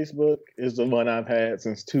private Facebook is the one I've had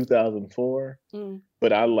since 2004.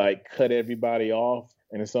 But I cut everybody off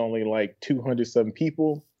and it's only 200-some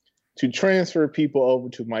people to transfer people over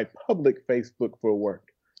to my public Facebook for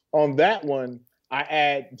work. On that one, I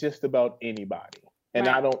add just about anybody. And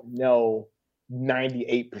I don't know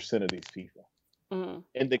 98% of these people.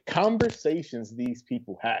 And the conversations these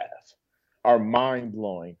people have are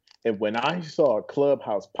mind-blowing. And when I saw a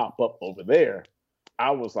Clubhouse pop up over there,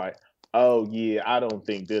 I was like, oh yeah, I don't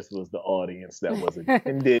think this was the audience that was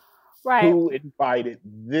intended. Right. Who invited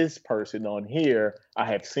this person on here? I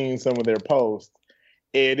have seen some of their posts.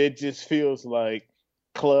 And it just feels like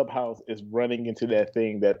Clubhouse is running into that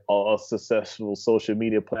thing that all successful social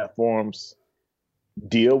media platforms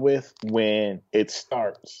deal with when it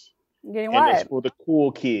starts. Getting and it's for the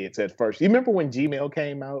cool kids at first. You remember when Gmail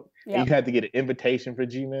came out? Yep. And you had to get an invitation for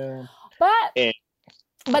Gmail? But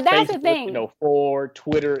that's Facebook, the thing. For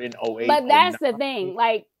Twitter in 08. But that's the thing.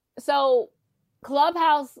 So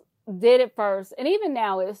Clubhouse did it first. And even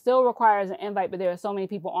now, it still requires an invite. But there are so many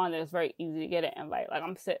people on there, it's very easy to get an invite.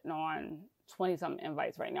 I'm sitting on 20-something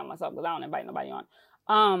invites right now myself because I don't invite nobody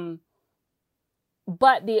on.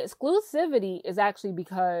 But the exclusivity is actually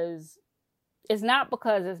because it's not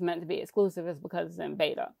because it's meant to be exclusive. It's because it's in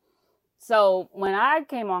beta. So when I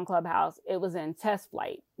came on Clubhouse, it was in test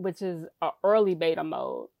flight, which is an early beta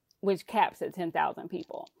mode, which caps at 10,000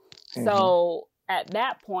 people. Mm-hmm. So at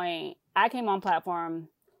that point, I came on platform.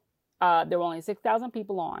 There were only 6,000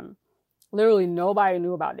 people on. Literally nobody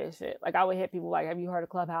knew about this shit. I would hit people have you heard of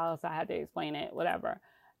Clubhouse? I had to explain it, whatever.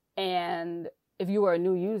 And if you were a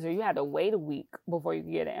new user, you had to wait a week before you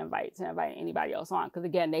could get an invite to invite anybody else on. Because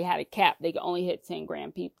again, they had a cap. They could only hit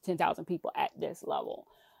 10,000 people at this level.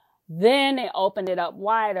 Then they opened it up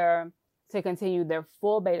wider to continue their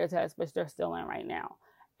full beta test, which they're still in right now.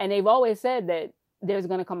 And they've always said that there's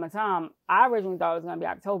going to come a time, I originally thought it was going to be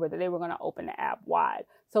October, that they were going to open the app wide.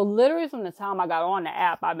 So literally from the time I got on the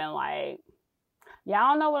app, I've been yeah,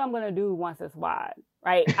 I don't know what I'm gonna do once it's wide,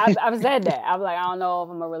 right? I've said that. I'm like, I don't know if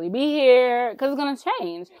I'm gonna really be here because it's gonna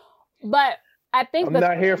change. But I think I'm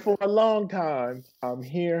not here for a long time. I'm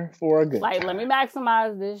here for a good time. Let me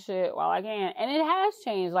maximize this shit while I can. And it has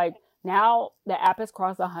changed. Like, now the app has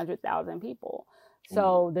crossed 100,000 people.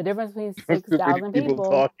 So the difference between 6,000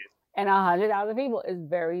 people and 100,000 people is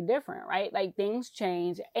very different, right? Like, things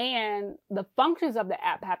change, and the functions of the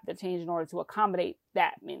app have to change in order to accommodate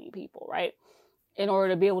that many people, right? In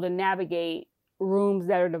order to be able to navigate rooms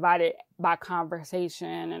that are divided by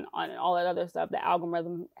conversation and all that other stuff. The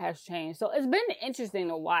algorithm has changed. So it's been interesting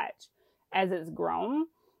to watch as it's grown.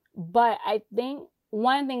 But I think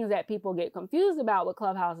one of the things that people get confused about with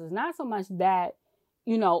Clubhouse is not so much that,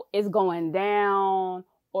 you know, it's going down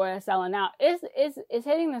or it's selling out. It's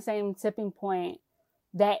hitting the same tipping point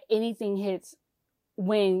that anything hits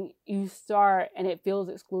when you start and it feels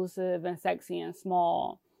exclusive and sexy and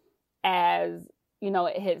small, as, you know,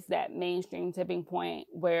 it hits that mainstream tipping point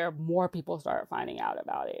where more people start finding out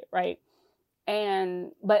about it, right?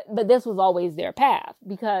 And but this was always their path,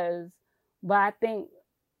 because what I think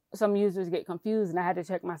some users get confused, and I had to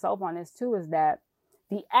check myself on this too, is that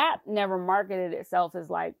the app never marketed itself as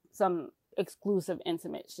like some exclusive,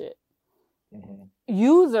 intimate shit. Mm-hmm.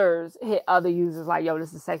 Users hit other users like, yo,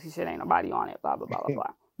 this is sexy shit, ain't nobody on it, blah, blah, blah,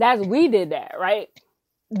 blah, blah. We did that, right?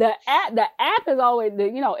 The app is always,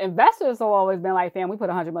 you know, investors have always been like, fam, we put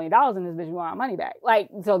 $100 million in this bitch, we want our money back. Like,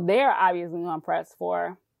 so they're obviously on press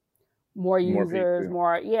for more users,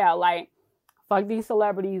 like, fuck these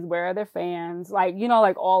celebrities, where are their fans? Like, you know,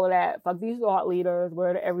 like all of that. Fuck these thought leaders,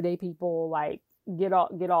 where are the everyday people? Like, get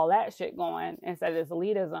all that shit going instead of this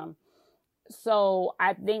elitism. So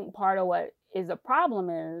I think part of what is a problem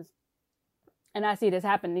is, and I see this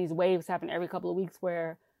happen, these waves happen every couple of weeks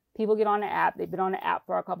where people get on the app, they've been on the app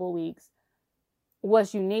for a couple of weeks.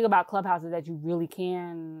 What's unique about Clubhouse is that you really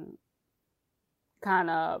can kind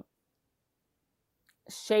of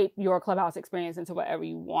shape your Clubhouse experience into whatever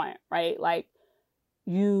you want, right? Like,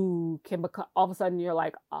 you can become, all of a sudden you're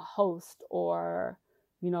like a host, or,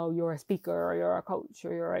 you know, you're a speaker, or you're a coach,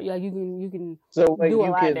 or you're you can so like do a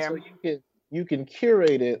lot there. So you can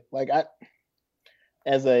curate it. Like,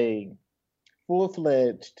 as a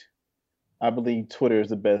full-fledged, I believe Twitter is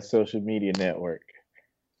the best social media network.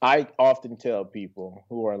 I often tell people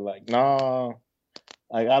who are like, nah,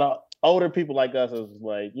 like, I don't, older people like us is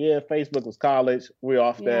like, yeah, Facebook was college, we're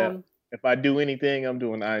off that. If I do anything, I'm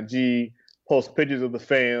doing IG, post pictures of the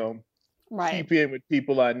fam, keep in with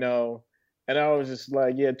people I know. And I was just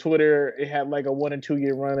like, yeah, Twitter, it had like a 1 or 2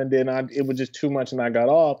 year run, and then it was just too much and I got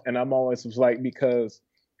off. And I'm always just like, because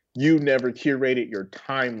you never curated your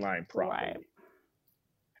timeline properly. Right.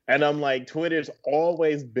 And I'm like, Twitter's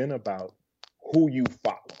always been about who you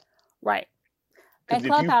follow. Right. Because if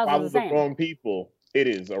you follow the wrong people, it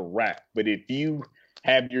is a wrap. But if you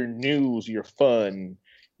have your news, your fun,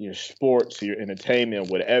 your sports, your entertainment,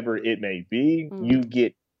 whatever it may be, you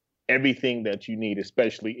get everything that you need,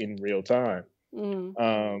 especially in real time.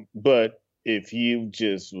 But if you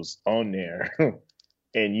just was on there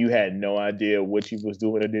and you had no idea what you was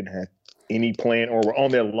doing, or didn't have any plan, or were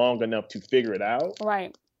on there long enough to figure it out,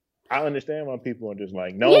 right? I understand why people are just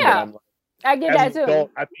like, no. Yeah, but I'm like, I get that too.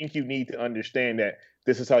 Adult, I think you need to understand that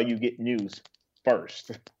this is how you get news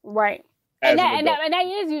first, right? And that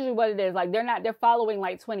is usually what it is. Like, they're following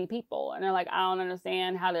like 20 people, and they're like, I don't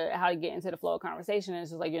understand how to get into the flow of conversation. And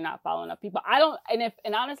it's just like, you're not following enough people.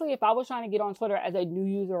 And honestly, if I was trying to get on Twitter as a new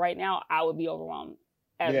user right now, I would be overwhelmed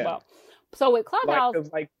as well. So with Clubhouse,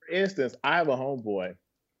 like for instance, I have a homeboy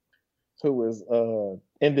who is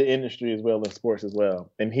in the industry as well, in sports as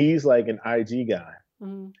well, and he's like an IG guy,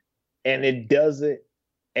 and it does it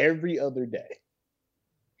every other day.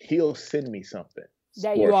 He'll send me something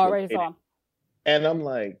that you already saw. And I'm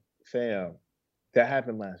like, fam, that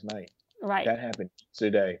happened last night. Right. That happened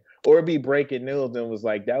today. Or it'd be breaking news and was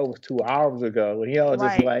like, that was 2 hours ago. And he all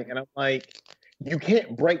just like, and I'm like, you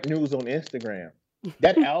can't break news on Instagram.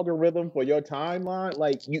 That algorithm for your timeline,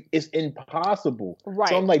 like, it's impossible. Right.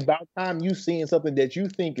 So I'm like, by the time you seeing something that you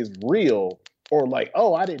think is real, or like,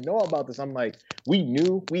 oh, I didn't know about this, I'm like,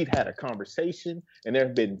 we've had a conversation, and there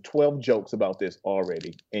have been 12 jokes about this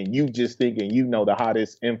already, and you just thinking you know the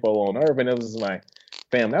hottest info on earth, and it was like,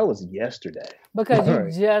 fam, that was yesterday.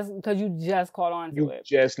 Because you just caught on to it.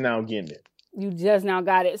 You just now getting it. You just now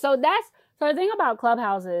got it. So the thing about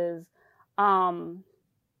Clubhouse is, I'm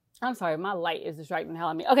sorry, my light is distracting the hell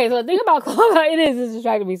out of me. Okay, so the thing about Clubhouse, it's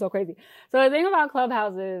distracting me so crazy. So the thing about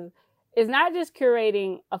Clubhouse is, it's not just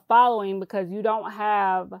curating a following, because you don't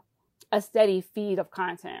have a steady feed of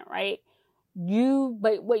content, right?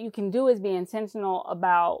 But what you can do is be intentional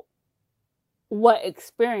about what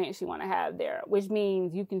experience you want to have there, which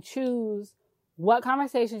means you can choose what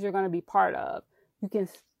conversations you're going to be part of. You can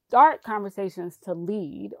start conversations to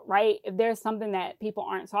lead, right? If there's something that people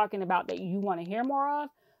aren't talking about that you want to hear more of,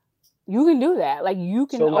 you can do that. Like, you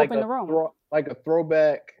can open the room. Like a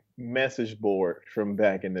throwback message board from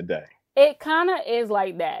back in the day. It kind of is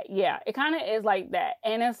like that. Yeah, it kind of is like that.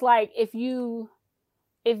 And it's like, if you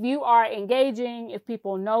are engaging, if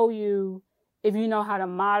people know you, if you know how to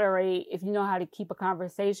moderate, if you know how to keep a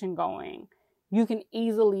conversation going, you can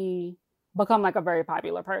easily become like a very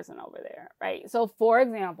popular person over there, right? So, for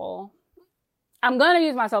example, I'm going to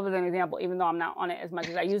use myself as an example, even though I'm not on it as much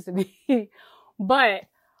as I used to be. But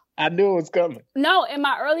I knew it was coming. No, in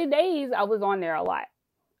my early days, I was on there a lot.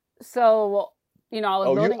 So, I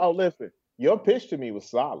was building. Listen, your pitch to me was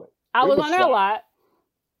solid. I was on there a lot.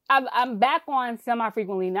 I'm back on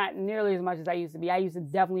semi-frequently, not nearly as much as I used to be. I used to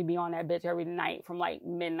definitely be on that bitch every night from like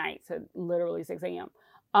midnight to literally 6 a.m.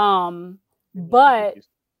 But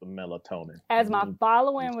the melatonin. As my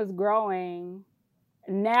following was growing,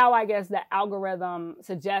 now I guess the algorithm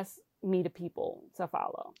suggests me to people to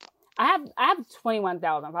follow. I have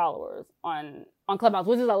 21,000 followers on Clubhouse,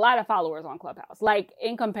 which is a lot of followers on Clubhouse. Like,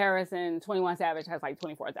 in comparison, 21 Savage has like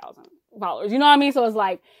 24,000 followers. You know what I mean? So it's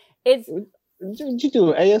like, What you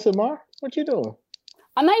doing? ASMR? What you doing?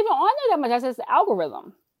 I'm not even on there that much. That's just the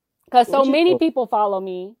algorithm. Because so many people follow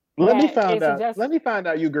me. Let me find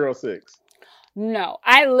out you girl 6. No,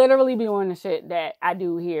 I literally be doing the shit that I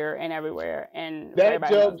do here and everywhere. And that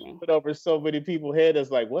joke put over so many people's head is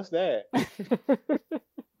like, what's that?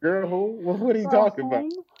 Girl who? What are you talking about?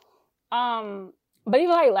 But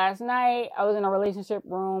even like last night, I was in a relationship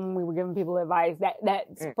room. We were giving people advice that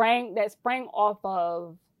sprang off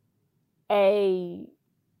of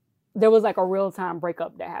there was like a real-time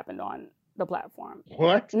breakup that happened on the platform.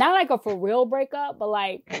 What? Not like a for real breakup, but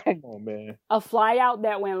like, come on, man, a fly out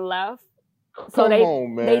that went left. So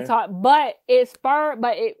they talked, but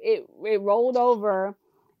it rolled over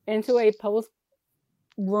into a post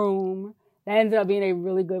room that ended up being a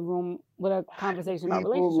really good room with a conversation about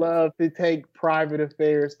relationships. People love to take private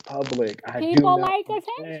affairs public. People like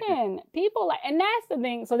attention. People like, and that's the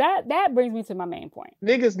thing. So that brings me to my main point.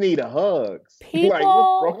 Niggas need a hug. People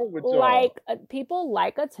what's wrong with y'all? People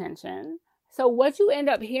like attention. So what you end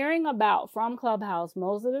up hearing about from Clubhouse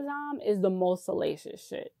most of the time is the most salacious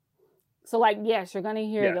shit. So like, yes, you're gonna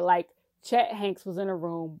hear that like Chet Hanks was in a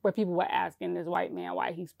room where people were asking this white man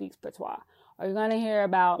why he speaks patois. Or you're gonna hear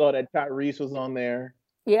about that Tyrese was on there.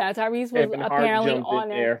 Yeah, Tyrese was apparently on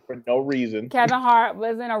there for no reason. Kevin Hart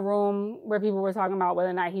was in a room where people were talking about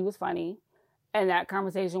whether or not he was funny, and that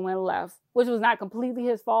conversation went left, which was not completely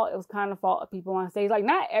his fault. It was kind of fault of people on stage. Like,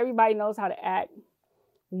 not everybody knows how to act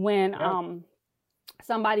when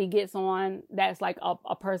somebody gets on that's like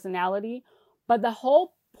a personality. But the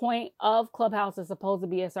whole point of Clubhouse is supposed to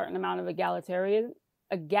be a certain amount of egalitarianism.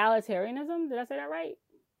 Did I say that right?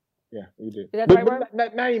 Yeah, you did. Is that the right word?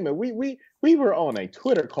 Naima, we were on a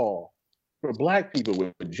Twitter call for Black people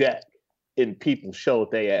with Jack, and people showed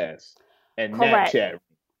their ass and Snapchat.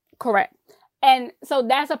 Correct. And so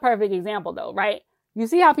that's a perfect example, though, right? You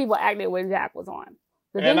see how people acted when Jack was on.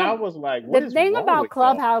 I was like, the thing about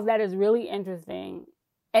Clubhouse that is really interesting,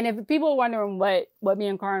 and if people are wondering what me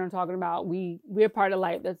and Karan are talking about, we're part of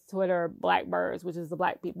like the Twitter Blackbirds, which is the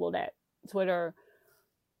Black people that Twitter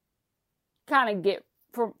kind of get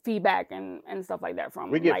for feedback and stuff like that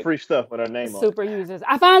from. We get like, free stuff with our name on super users.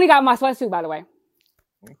 I finally got my sweatsuit, by the way.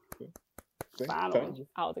 Finally.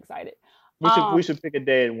 I was excited. We should pick a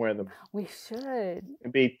day and wear them. We should.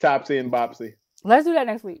 And be Topsy and Bopsy. Let's do that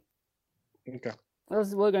next week. Okay.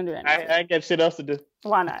 We're gonna do that next week. I ain't got shit else to do.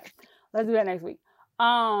 Why not? Let's do that next week.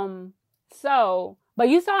 So, but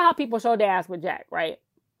you saw how people showed their ass with Jack, right?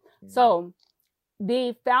 Mm-hmm. So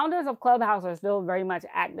the founders of Clubhouse are still very much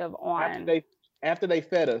active on after they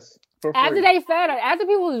fed us for free. After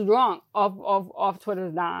people was drunk off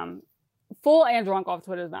Twitter's dime, full and drunk off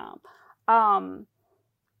Twitter's dime.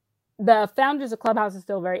 The founders of Clubhouse are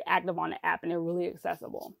still very active on the app, and they're really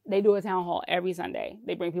accessible. They do a town hall every Sunday.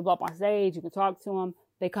 They bring people up on stage. You can talk to them.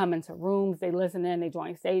 They come into rooms. They listen in. They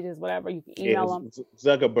join stages, whatever. You can email them.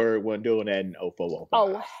 Zuckerberg wasn't doing that in 0405.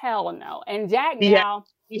 Oh, hell no. And Jack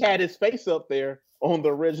he had his face up there on the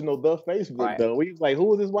original The Facebook, though. He was like, who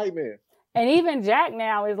was this white man? And even Jack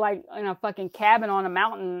now is like in a fucking cabin on a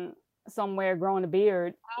mountain somewhere growing a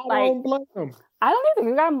beard. I don't blame him. I don't think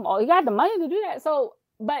he got the money to do that. So,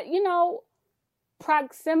 but you know,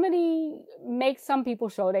 proximity makes some people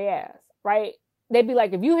show their ass, right? They'd be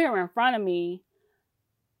like, if you here in front of me,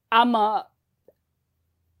 I'm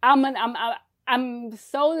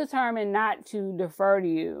so determined not to defer to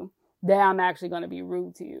you that I'm actually going to be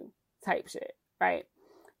rude to you type shit, right?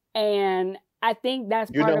 And I think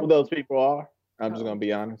that's you know who those people are. I'm just going to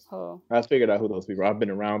be honest. Who? I figured out who those people are. I've been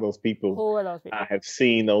around those people. Who are those people? I have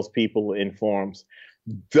seen those people in forums.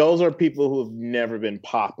 Those are people who have never been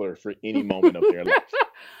popular for any moment of their life.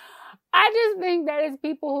 I just think that it's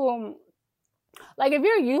people who, like, if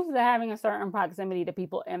you're used to having a certain proximity to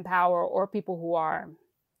people in power or people who are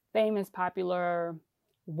famous, popular,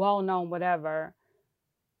 well-known, whatever,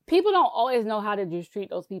 people don't always know how to just treat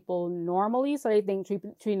those people normally. So they think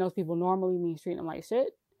treating those people normally means treating them like shit,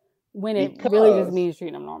 when it really just means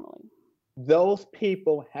treating them normally. Those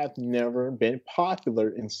people have never been popular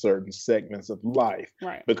in certain segments of life.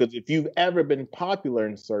 Right. Because if you've ever been popular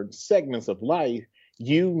in certain segments of life,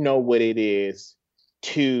 you know what it is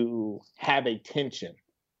to have attention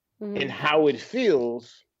and how it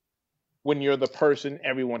feels when you're the person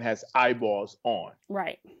everyone has eyeballs on.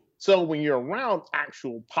 Right. So when you're around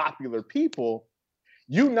actual popular people,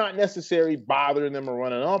 you're not necessarily bothering them or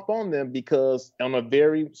running up on them, because on a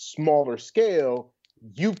very smaller scale,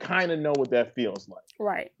 you kind of know what that feels like.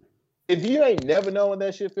 Right. If you ain't never known what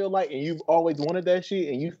that shit feel like, and you've always wanted that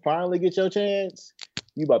shit, and you finally get your chance,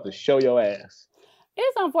 you about to show your ass.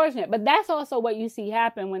 It's unfortunate, but that's also what you see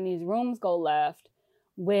happen when these rooms go left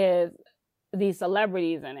with these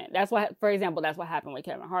celebrities in it. That's what, for example, that's what happened with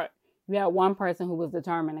Kevin Hart. You had one person who was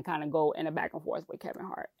determined to kind of go in a back and forth with Kevin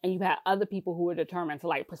Hart, and you had other people who were determined to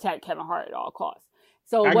like protect Kevin Hart at all costs.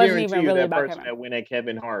 So it wasn't even really about Kevin. That went at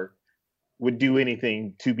Kevin Hart would do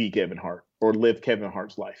anything to be Kevin Hart or live Kevin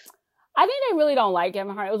Hart's life. I think they really don't like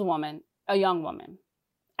Kevin Hart. It was a woman, a young woman.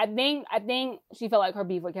 I think she felt like her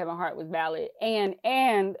beef with Kevin Hart was valid,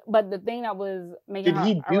 but the thing that was making her,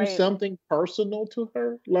 did he do something personal to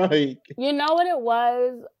her? Like, you know what it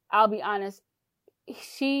was? I'll be honest.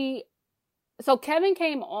 So Kevin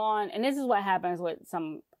came on, and this is what happens with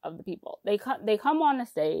some of the people. They come on the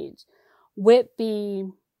stage with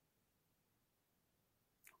the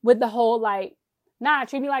whole like, nah,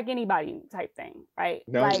 treat me like anybody type thing, right?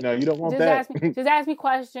 No, like, no, you don't want that. Just ask me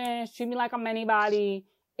questions. Treat me like I'm anybody.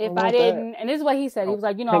 If I didn't, and this is what he said, he was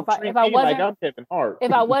like, you know, if I wasn't, like I'm Kevin Hart.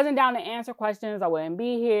 if I wasn't down to answer questions, I wouldn't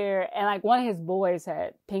be here. And like one of his boys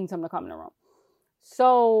had pinged him to come in the room.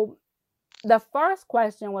 So the first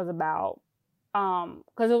question was about,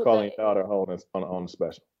 because it was calling your daughter on the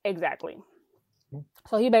special. Exactly.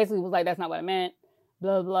 So he basically was like, that's not what I meant.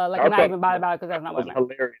 Blah blah. Like, I'm not even bothered about it because that's not what I meant.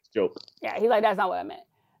 Hilarious joke. Yeah, he's like, that's not what I meant.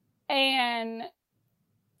 And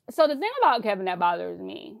so the thing about Kevin that bothers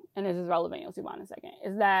me, and this is relevant, you'll see why in a second,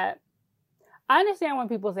 is that I understand when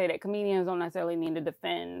people say that comedians don't necessarily need to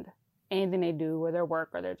defend anything they do or their work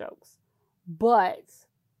or their jokes. But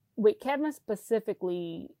with Kevin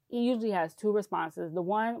specifically, he usually has two responses. The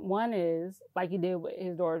one is, like he did with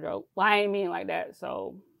his door joke, well, I ain't mean like that,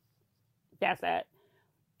 so that's that.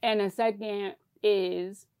 And the second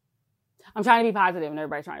is, I'm trying to be positive and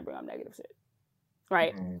everybody's trying to bring up negative shit.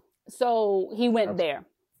 Right? Mm-hmm. So he went there.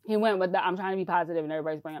 He went with the, I'm trying to be positive and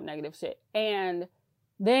everybody's bringing up negative shit. And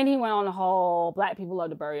then he went on the whole, black people love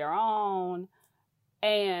to bury our own.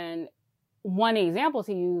 And one of the examples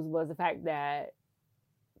he used was the fact that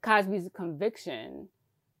Cosby's conviction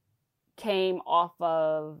came off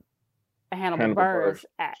of a Hannibal Buress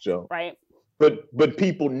act, right? But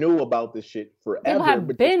people knew about this shit forever. People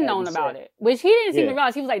have been known about it, which he didn't seem to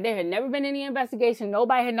realize. He was like, there had never been any investigation.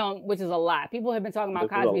 Nobody had known, which is a lie. People have been talking about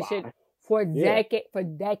Cosby shit for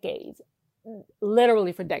decades,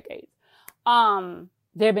 literally for decades.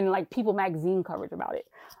 There have been like People magazine coverage about it,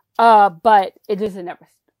 but it just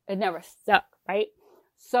it never stuck, right?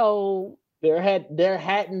 So there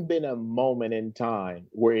hadn't been a moment in time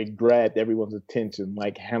where it grabbed everyone's attention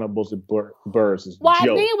like Hannibal's and Buress's joke. I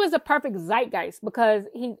think it was a perfect zeitgeist because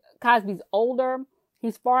Cosby's older.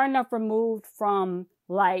 He's far enough removed from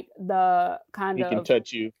like the kind he of can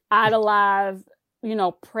touch you, idolized,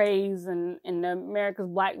 praise and America's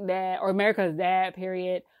Black Dad or America's Dad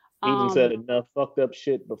period. He even said enough fucked up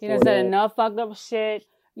shit before. He done said enough fucked up shit.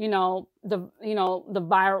 The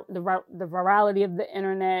virality of the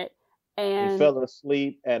internet. And he fell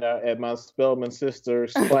asleep at my Spelman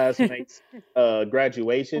sister's classmate's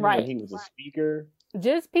graduation when he was a speaker.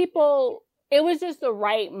 Just people, it was just the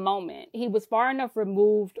right moment. He was far enough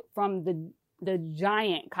removed from the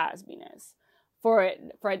giant Cosby-ness for it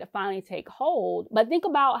to finally take hold. But think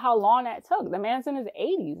about how long that took. The man's in his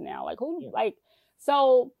 80s now.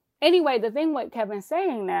 So anyway, the thing with Kevin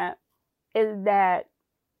saying that is that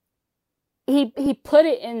he put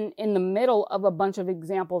it in the middle of a bunch of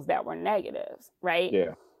examples that were negatives, right?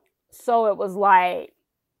 Yeah. So it was like,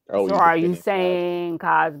 Oh, so are you saying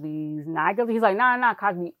Cosby's not guilty? He's like, nah,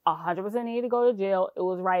 Cosby 100% needed to go to jail. It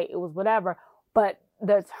was right. It was whatever. But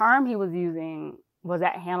the term he was using was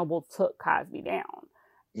that Hannibal took Cosby down.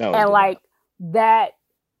 No. And like that,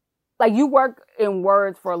 like you work in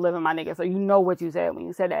words for a living, my nigga. So you know what you said when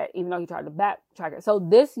you said that, even though he tried to backtrack it. So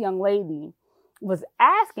this young lady was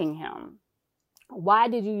asking him, why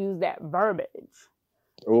did you use that verbiage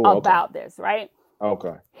about this, right?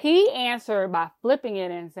 Okay. He answered by flipping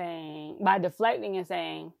it and saying, by deflecting and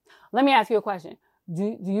saying, let me ask you a question.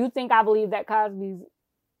 Do you think I believe that Cosby's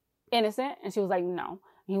innocent? And she was like, no.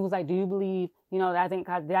 And he was like, do you believe, that I think,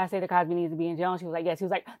 did I say that Cosby needs to be in jail? And she was like, yes. He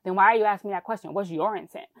was like, then why are you asking me that question? What's your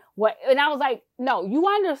intent? What? And I was like, no, you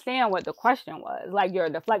understand what the question was. Like, you're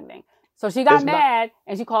deflecting. So she got mad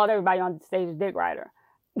and she called everybody on stage a dick rider.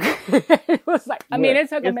 It was like, it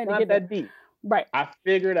took a minute to get that deep. Right. I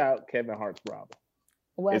figured out Kevin Hart's problem.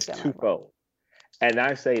 It's twofold. And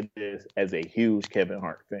I say this as a huge Kevin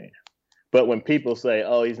Hart fan. But when people say,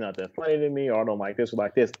 oh, he's not that funny to me, or I don't like this or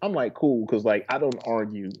like this, I'm like, cool, because like I don't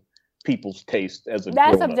argue people's taste as a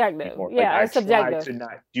that's subjective. Yeah, it's subjective. I try to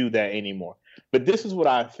not do that anymore. But this is what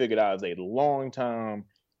I figured out as a long-time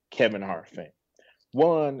Kevin Hart fan.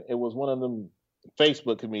 One, it was one of them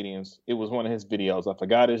Facebook comedians. It was one of his videos. I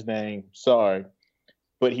forgot his name. Sorry.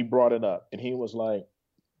 But he brought it up. And he was like,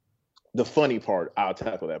 the funny part, I'll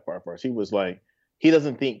tackle that part first. He was like, he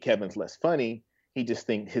doesn't think Kevin's less funny. He just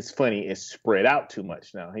thinks his funny is spread out too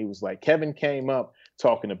much now. He was like, Kevin came up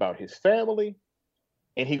talking about his family,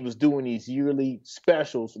 and he was doing these yearly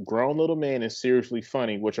specials, Grown Little Man and Seriously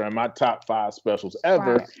Funny, which are my top 5 specials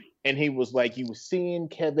ever. Right. And he was like, you was seeing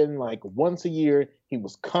Kevin like once a year. He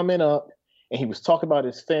was coming up, and he was talking about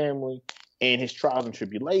his family and his trials and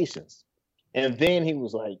tribulations. And then he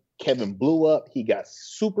was like, Kevin blew up. He got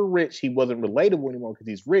super rich. He wasn't relatable anymore because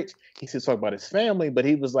he's rich. He said talk about his family, but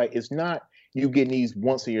he was like, it's not you getting these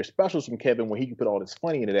once a year specials from Kevin where he can put all this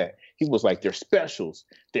funny into that. He was like, there's specials.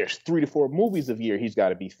 There's 3 to 4 movies a year. He's got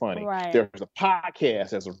to be funny. Right. There's a podcast.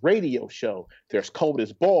 There's a radio show. There's Cold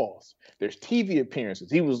as Balls. There's TV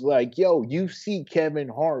appearances. He was like, yo, you see Kevin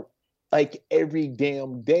Hart like every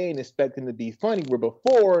damn day and expect him to be funny, where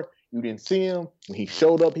before you didn't see him. When he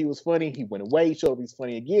showed up, he was funny. He went away, showed up, he's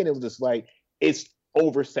funny again. It was just like, it's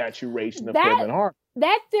oversaturation of Kevin Hart.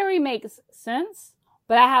 That theory makes sense,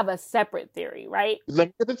 but I have a separate theory, right? Let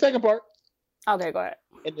me get the second part. Okay, go ahead.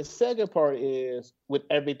 And the second part is with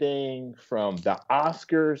everything from the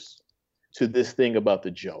Oscars to this thing about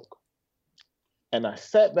the joke. And I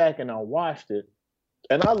sat back and I watched it.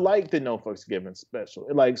 And I liked the No Fucks Given special.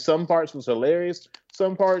 Like, some parts was hilarious.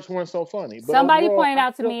 Some parts weren't so funny. But somebody pointed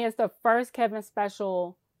out to me it's the first Kevin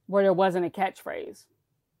special where there wasn't a catchphrase.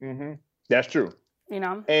 Mm-hmm. That's true.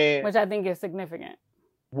 And which I think is significant.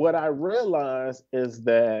 What I realized is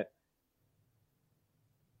that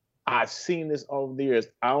I've seen this over the years.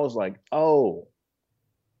 I was like, oh,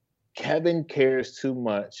 Kevin cares too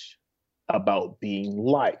much about being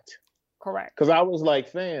liked. Correct. Because I was like,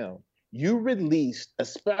 fam, you released a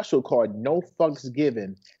special called No Fucks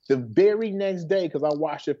Given the very next day, because I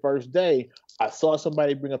watched it first day. I saw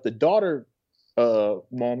somebody bring up the daughter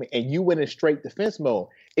moment, and you went in straight defense mode.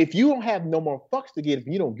 If you don't have no more fucks to give, if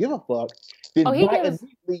you don't give a fuck, then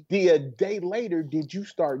immediately a day later did you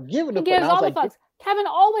start giving a fuck? He gives all the fucks. Kevin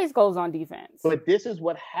always goes on defense. But this is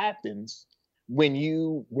what happens when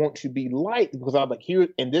you want to be liked, because I'm like, here,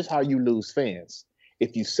 and this is how you lose fans.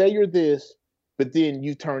 If you say you're this, but then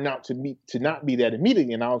you turn out to not be that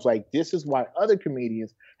immediately. And I was like, this is why other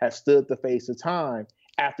comedians have stood the face of time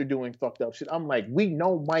after doing fucked up shit. I'm like, we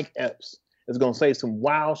know Mike Epps is going to say some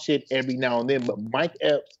wild shit every now and then, but Mike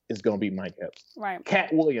Epps is going to be Mike Epps. Right. Cat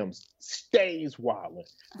Williams stays wilding.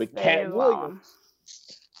 But Cat Williams,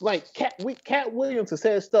 like Cat Williams has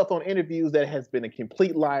said stuff on interviews that has been a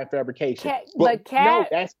complete lie and fabrication. But Cat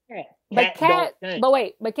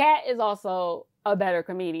is also a better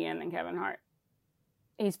comedian than Kevin Hart.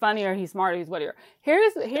 He's funnier, he's smarter, he's whatever.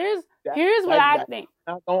 Here's what I think.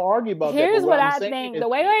 I don't argue about here's that. What I think. Here's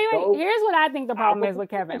what I think the problem is with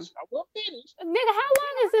Kevin. I will finish. Nigga, how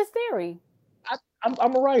long is this theory?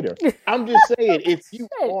 I'm a writer. I'm just saying, if you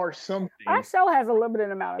are something, our show has a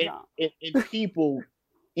limited amount of time. And people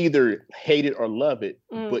either hate it or love it,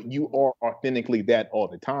 but you are authentically that all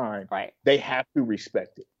the time. Right. They have to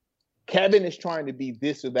respect it. Kevin is trying to be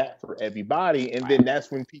this or that for everybody, and then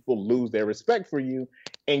that's when people lose their respect for you,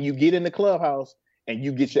 and you get in the clubhouse and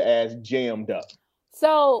you get your ass jammed up.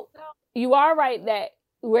 So you are right that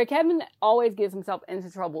where Kevin always gets himself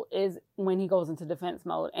into trouble is when he goes into defense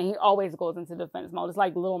mode, and he always goes into defense mode. It's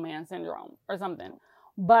like little man syndrome or something.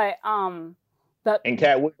 But And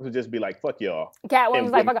Cat Williams would just be like, "Fuck y'all." Cat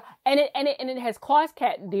Williams like, "Fuck," and it has cost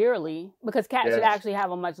Cat dearly because Cat should actually have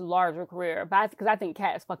a much larger career. But because I think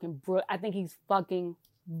Cat is fucking I think he's fucking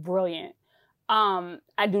brilliant.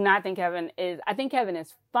 I do not think Kevin is. I think Kevin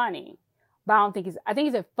is funny, but I don't think I think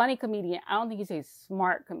he's a funny comedian. I don't think he's a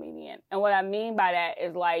smart comedian. And what I mean by that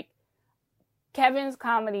is like Kevin's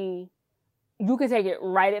comedy, you could take it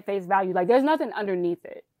right at face value. Like there's nothing underneath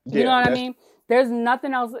it. You know what I mean? There's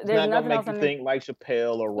nothing else. There's nothing else. Make you think like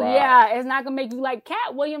Chappelle or Rob. Yeah, it's not gonna make you like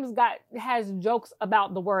Cat Williams has jokes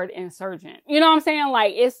about the word insurgent. You know what I'm saying?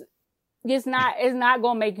 Like it's not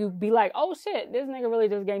gonna make you be like, oh shit, this nigga really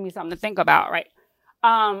just gave me something to think about, right?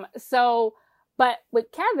 But with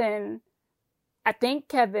Kevin, I think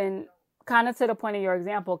Kevin, kind of to the point of your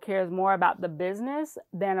example, cares more about the business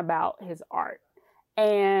than about his art,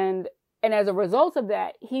 and as a result of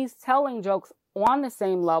that, he's telling jokes on the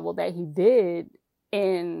same level that he did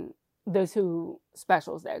in the two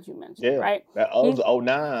specials that you mentioned, right? That was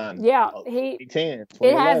 09. Yeah, 10.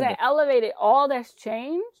 It hasn't elevated. All that's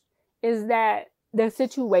changed is that the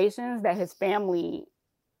situations that his family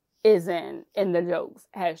is in the jokes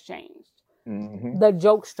has changed. Mm-hmm. The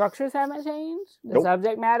joke structures haven't changed. The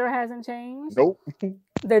subject matter hasn't changed.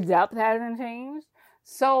 The depth hasn't changed.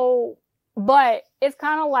 So, but it's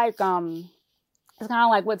kind of like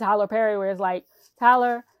with Tyler Perry, where it's like,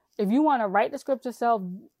 Tyler, if you want to write the script yourself,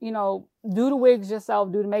 you know, do the wigs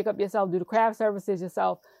yourself, do the makeup yourself, do the craft services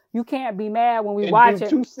yourself. You can't be mad when we watch it.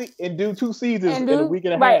 Do 2 seasons in a week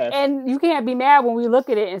and a half. And you can't be mad when we look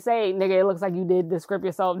at it and say, nigga, it looks like you did the script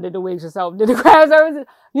yourself, did the wigs yourself, did the craft services.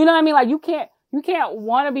 You know what I mean? Like you can't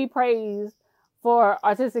want to be praised for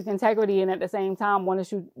artistic integrity and at the same time want to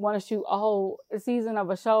shoot a whole season of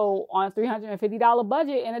a show on a $350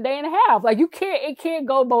 budget in a day and a half. Like it can't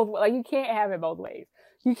go both ways. Like you can't have it both ways.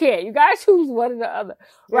 You can't. You gotta choose one or the other.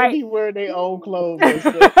 Right? They wear their own clothes.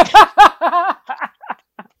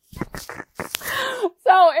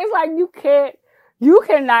 So it's like you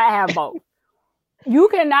cannot have both. You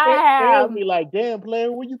cannot have. They'll be like, damn,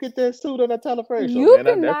 player, where you get that suit on that Tyler Perry show? You Man,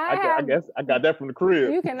 cannot I guess I got that from the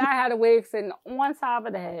crib. You cannot have the wig sitting on top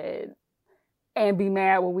of the head and be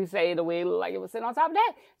mad when we say the wig looked like it was sitting on top of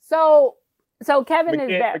that. So Kevin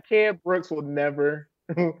is that. Ken Brooks will never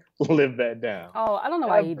live that down. Oh, I don't know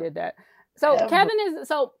why he did that. So Kevin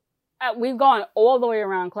is we've gone all the way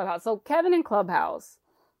around Clubhouse. So Kevin in Clubhouse.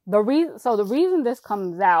 The reason this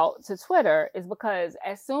comes out to Twitter is because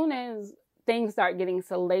as soon as things start getting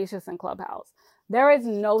salacious in Clubhouse, there is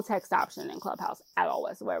no text option in Clubhouse at all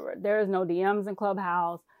whatsoever. There is no DMs in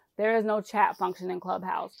Clubhouse. There is no chat function in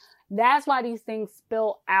Clubhouse. That's why these things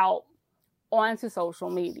spill out onto social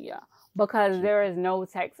media, because there is no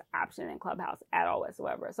text option in Clubhouse at all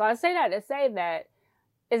whatsoever. So I say that to say that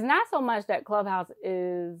it's not so much that Clubhouse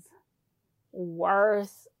is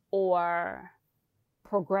worse or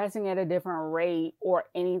progressing at a different rate or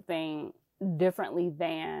anything differently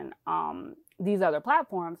than these other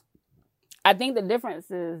platforms. I think the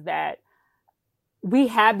difference is that we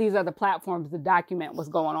have these other platforms to document what's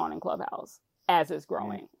going on in Clubhouse as it's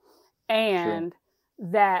growing, and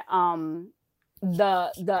that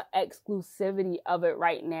the exclusivity of it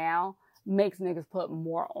right now makes niggas put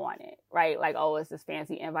more on it, right? Like, oh, it's this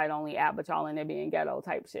fancy invite only app, but y'all in there being ghetto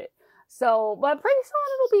type shit. So, but pretty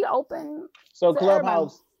soon it'll be open. So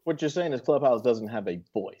Clubhouse, what you're saying is Clubhouse doesn't have a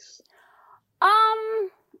voice.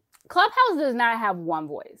 Clubhouse does not have one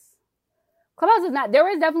voice. Clubhouse is not. There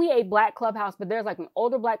is definitely a black Clubhouse, but there's like an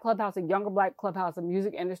older black Clubhouse, a younger black Clubhouse, a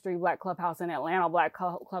music industry black Clubhouse, an Atlanta black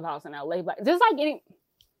Clubhouse, and LA black. Just like any.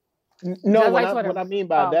 No, what I mean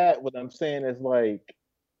by that, what I'm saying is like,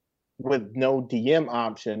 with no DM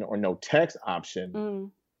option or no text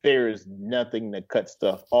option, there is nothing to cut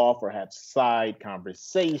stuff off or have side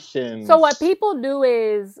conversations. So what people do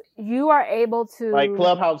is you are able to, like,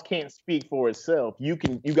 Clubhouse can't speak for itself. You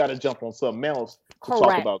got to jump on something else to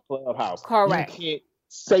talk about Clubhouse. Correct. You can't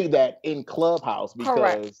say that in Clubhouse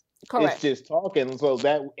because it's just talking. So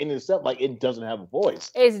that in itself, like, it doesn't have a voice.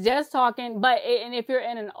 It's just talking. And if you're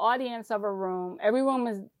in an audience of a room, every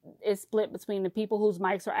room is split between the people whose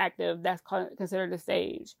mics are active. That's considered a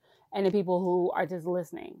stage. And the people who are just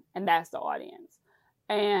listening, and that's the audience.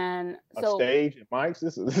 And so, a stage and mics.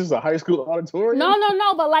 This is a high school auditorium. No.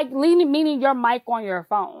 But like meaning your mic on your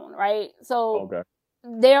phone, right? So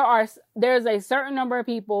there's a certain number of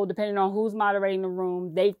people, depending on who's moderating the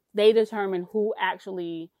room. They determine who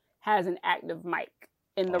actually has an active mic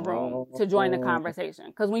in the room to join the conversation.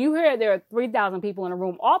 Because when you hear there are 3,000 people in a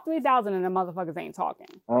room, all 3,000 of the motherfuckers ain't talking.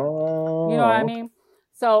 You know what I mean?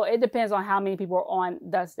 So it depends on how many people are on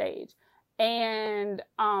the stage. And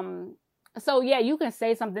so, yeah, you can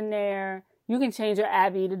say something there. You can change your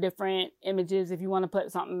Abby to different images. If you want to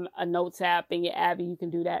put something, a notes app in your Abby, you can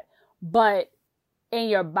do that. But in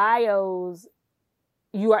your bios,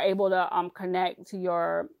 you are able to connect to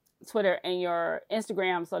your Twitter and your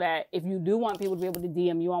Instagram so that if you do want people to be able to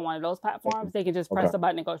DM you on one of those platforms, they can just press the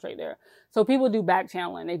button and go straight there. So people do back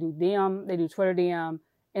channeling. They do DM, they do Twitter DM,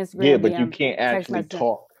 Instagram Yeah, but DM, you can't actually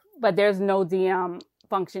talk. But there's no DM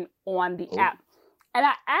function on the app. And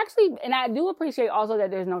I do appreciate also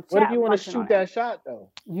that there's no chat. What if you want to shoot that shot though?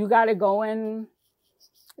 You got to go in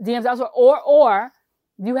DMs elsewhere, or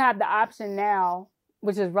you have the option now,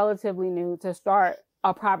 which is relatively new, to start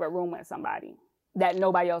a private room with somebody that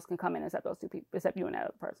nobody else can come in except those two people, except you and that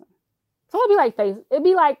other person. So it'd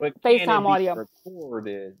be like FaceTime audio.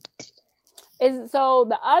 Recorded. So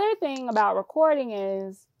the other thing about recording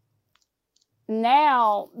is,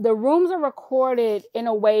 now the rooms are recorded in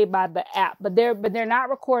a way by the app, but they're not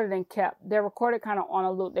recorded and kept. They're recorded kind of on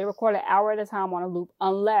a loop. They record an hour at a time on a loop,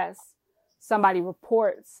 unless somebody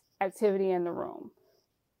reports activity in the room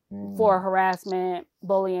for harassment,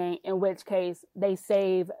 bullying, in which case they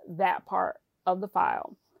save that part of the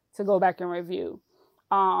file to go back and review.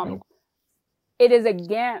 It is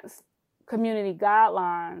against community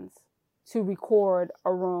guidelines to record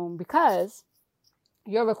a room because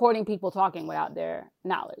you're recording people talking without their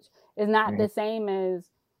knowledge. It's not the same as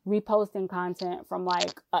reposting content from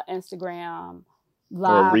like an Instagram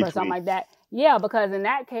live or something like that. Yeah, because in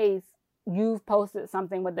that case, you've posted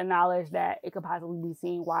something with the knowledge that it could possibly be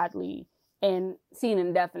seen widely and seen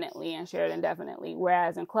indefinitely and shared indefinitely.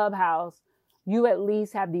 Whereas in Clubhouse, you at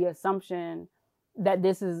least have the assumption that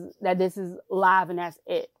this is live and that's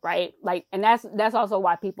it, right? Like, and that's also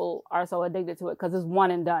why people are so addicted to it, because it's one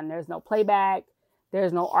and done. There's no playback.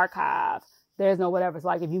 There's no archive. There's no whatever. It's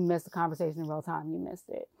like if you missed the conversation in real time, you missed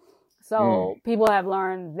it. So people have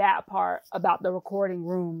learned that part about the recording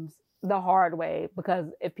rooms the hard way, because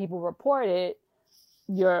if people report it,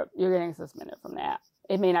 you're getting suspended from the app.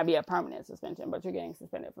 It may not be a permanent suspension, but you're getting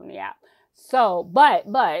suspended from the app. So, but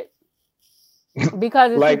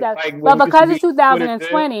because it's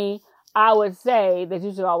 2020, I would say that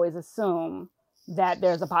you should always assume that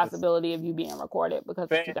there's a possibility of you being recorded because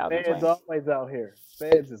it's 2020. Feds always out here.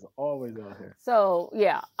 Feds is always out here. So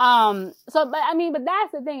yeah. But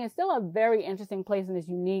that's the thing. It's still a very interesting place and it's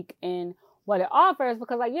unique in what it offers,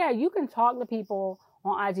 because like, yeah, you can talk to people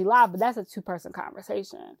on IG Live, but that's a 2-person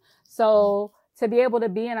conversation. So to be able to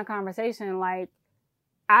be in a conversation, like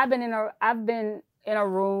I've been in a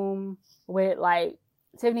room with like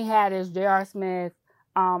Tiffany Haddish, J.R. Smith,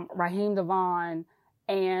 Raheem Devon,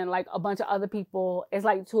 and like a bunch of other people. It's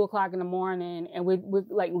like 2:00 in the morning, and we're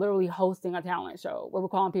like literally hosting a talent show where we're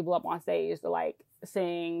calling people up on stage to like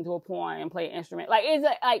sing, do a poem, and play an instrument. Like it's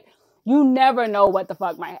like you never know what the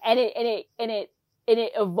fuck might. And it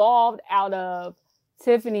evolved out of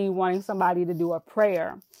Tiffany wanting somebody to do a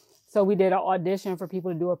prayer. So we did an audition for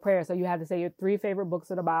people to do a prayer. So you had to say your 3 favorite books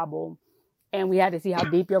of the Bible, and we had to see how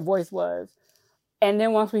deep your voice was. And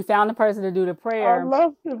then once we found the person to do the prayer, I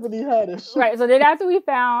love Tiffany Haddish. Right. So then after we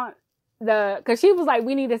found because she was like,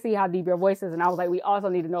 we need to see how deep your voice is. And I was like, we also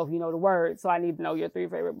need to know if you know the words. So I need to know your 3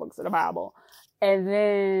 favorite books of the Bible. And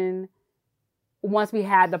then once we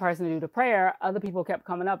had the person to do the prayer, other people kept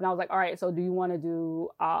coming up. And I was like, all right, so do you want to do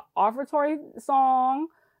an offertory song?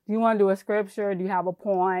 Do you want to do a scripture? Do you have a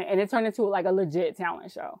poem? And it turned into like a legit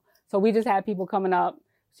talent show. So we just had people coming up,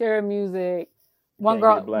 sharing music. One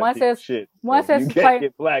girl, one sis was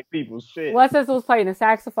playing the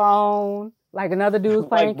saxophone. Like another dude was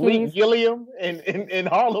playing keys. Like Gilliam and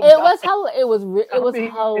Harlem. It was hilarious.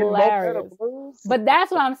 But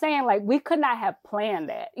that's what I'm saying. Like we could not have planned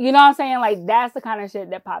that. You know what I'm saying? Like that's the kind of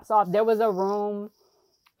shit that pops off. There was a room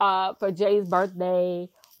for Jay's birthday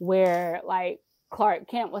where like Clark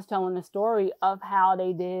Kent was telling the story of how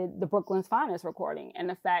they did the Brooklyn's Finest recording and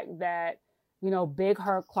the fact that, you know, Big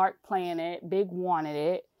heard Clark playing it, Big wanted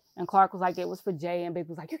it, and Clark was like, it was for Jay, and Big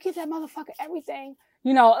was like, you give that motherfucker everything.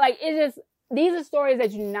 You know, like it just, these are stories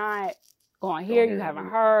that you're not going to hear, you haven't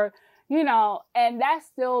heard, you know, and that's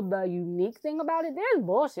still the unique thing about it. There's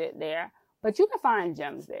bullshit there, but you can find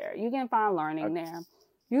gems there. You can find learning there.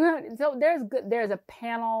 So there's a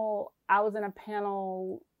panel. I was in a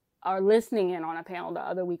panel or listening in on a panel the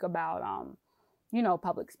other week about, you know,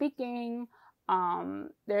 public speaking.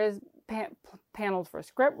 There's panels for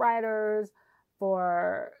script writers,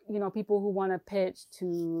 for, you know, people who want to pitch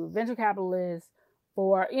to venture capitalists,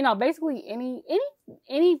 for, you know, basically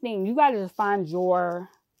anything. You got to just find your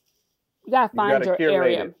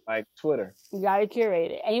area. It, like Twitter. You got to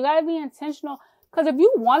curate it. And you got to be intentional. Because if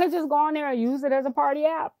you want to just go on there and use it as a party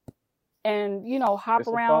app, and hop it's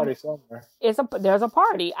around. A party somewhere. There's a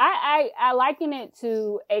party. I liken it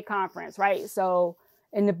to a conference, right? So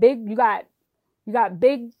in the big, you got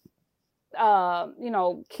big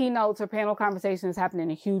keynotes or panel conversations happening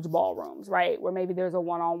in huge ballrooms, right? Where maybe there's a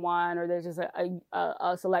one-on-one or there's just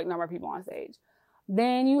a select number of people on stage.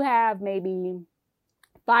 Then you have maybe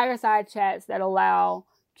fireside chats that allow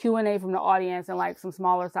Q&A from the audience in like some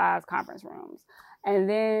smaller size conference rooms. And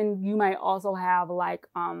then you might also have like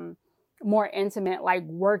more intimate, like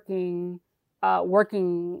working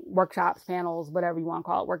workshops, panels, whatever you want to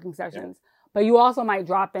call it, working sessions. Yeah. But you also might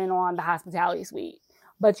drop in on the hospitality suite.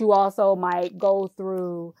 But you also might go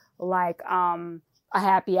through like a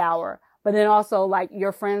happy hour. But then also like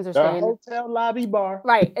your friends are staying. A hotel lobby bar.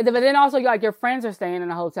 Right. But then also like your friends are staying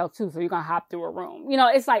in a hotel too. So you're going to hop through a room.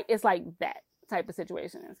 It's like that type of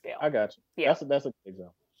situation and scale. I got you. Yeah. That's a good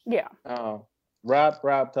example. Yeah.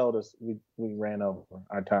 Rob told us we ran over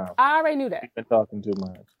our time. I already knew that. We've been talking too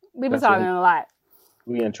much. We've been talking a lot.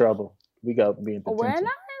 We in trouble. We got to be in detention. We're not in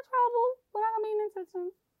trouble. We're not going to be in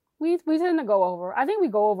detention. We tend to go over. I think we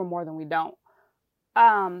go over more than we don't.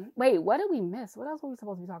 Wait, what did we miss? What else were we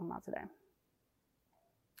supposed to be talking about today?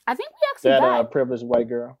 I think we actually got privileged white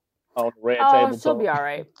girl on the red table. Oh, she'll be all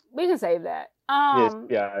right. We can save that. Yes,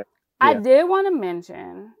 yeah. I did want to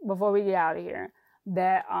mention before we get out of here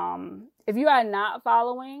that if you are not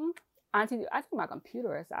following Auntie, I think my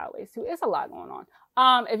computer is sideways too. It's a lot going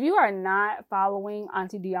on. If you are not following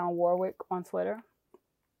Auntie Dionne Warwick on Twitter,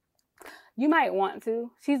 you might want to.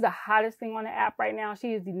 She's the hottest thing on the app right now.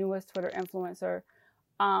 She is the newest Twitter influencer.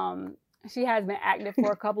 She has been active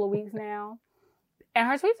for a couple of weeks now. And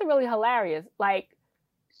her tweets are really hilarious. Like,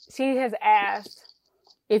 she has asked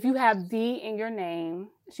if you have D in your name,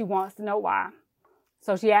 she wants to know why.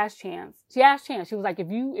 So she asked Chance. She was like,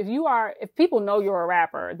 if people know you're a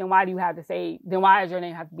rapper, then why does your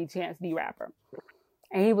name have to be Chance D Rapper?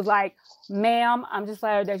 And he was like, ma'am, I'm just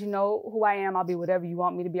flattered that you know who I am. I'll be whatever you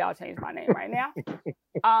want me to be. I'll change my name right now.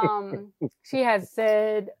 She has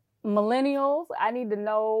said, millennials, I need to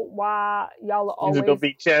know why y'all are always.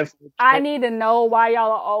 I need to know why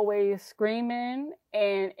y'all are always screaming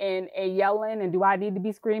and yelling. And do I need to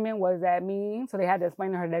be screaming? What does that mean? So they had to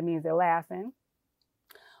explain to her that means they're laughing.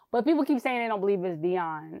 But people keep saying they don't believe it's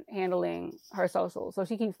Dionne handling her socials. So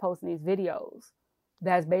she keeps posting these videos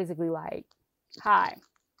that's basically like, hi,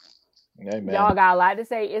 hey, y'all got a lot to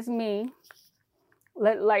say. It's me.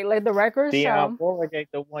 Let the record show. Dionne Warwick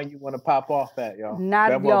ain't the one you want to pop off at, y'all.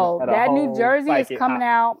 That New Jersey is coming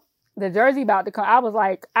out. The jersey about to come. I was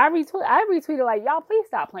like, I retweeted like, y'all please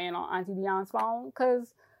stop playing on Auntie Dionne's phone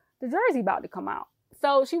because the jersey about to come out.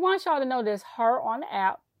 So she wants y'all to know there's her on the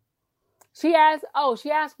app. She asked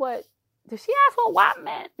what WAP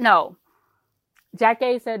meant? No. Jack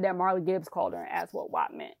A said that Marley Gibbs called her and asked what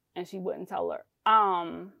WAP meant, and she wouldn't tell her.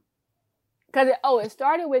 It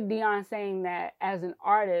started with Dionne saying that as an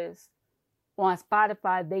artist on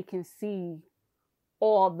Spotify, they can see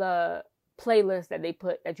all the playlists that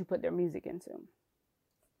you put their music into.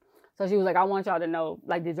 So she was like, I want y'all to know,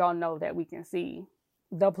 like, did y'all know that we can see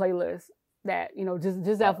the playlist that, just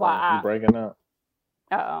FYI. I'm breaking up.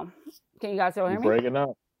 Can you guys still hear me? Breaking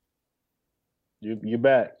up. You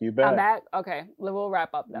back. I'm back? Okay. We'll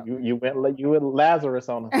wrap up though. You went Lazarus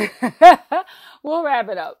on us. We'll wrap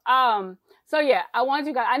it up. So yeah, I want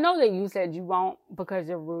you guys, I know that you said you won't because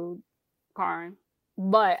you're rude, Karin,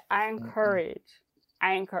 but I encourage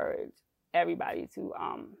everybody to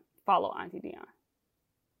follow Auntie Dionne.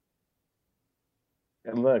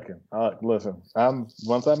 And listen,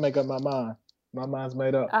 once I make up my mind, my mind's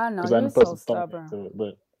made up. I know, you're so stubborn.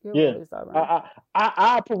 But you're really stubborn.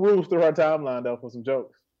 I peruse through her timeline though for some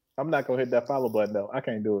jokes. I'm not gonna hit that follow button though. I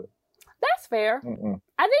can't do it. That's fair.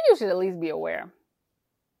 I think you should at least be aware.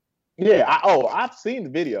 Yeah. I've seen the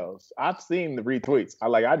videos. I've seen the retweets.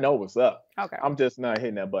 I know what's up. Okay. I'm just not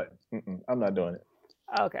hitting that button. I'm not doing it.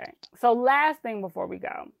 Okay. So last thing before we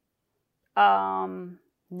go.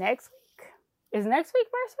 Next week is next week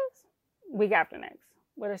versus week after next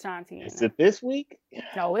with Ashanti. Is it this week?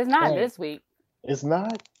 No, it's not this week. It's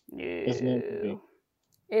not. No. It's next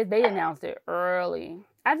week. They announced it early.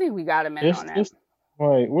 I think we got a minute on that.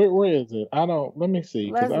 Wait, where is it? Let me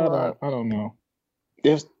see. Because I don't know.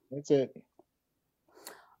 That's it.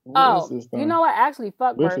 You know what? Actually,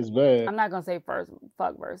 fuck this versus. Is bad. I'm not gonna say fuck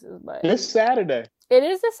versus, but it's Saturday. It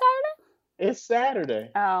is this Saturday? It's Saturday.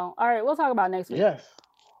 Oh, all right. We'll talk about next week. Yes.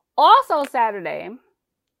 Also Saturday,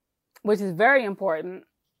 which is very important,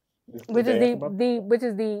 which is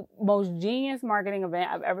the most genius marketing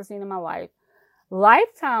event I've ever seen in my life.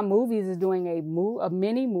 Lifetime Movies is doing a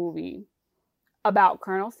mini movie about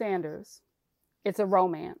Colonel Sanders. It's a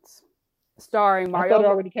romance. starring Mario. I thought it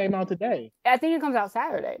already came out today. I think it comes out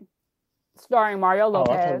Saturday. Starring Mario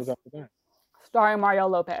Lopez. I thought it was out today. Starring Mario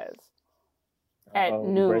Lopez. At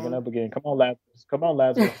noon. Breaking up again. Come on,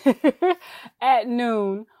 Lazarus. At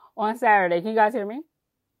noon on Saturday. Can you guys hear me?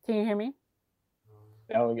 Can you hear me?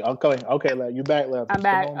 Okay, you back, Lazarus. I'm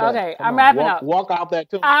back. Okay, I'm wrapping up. Walk out that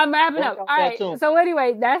tune. I'm wrapping up. All right. So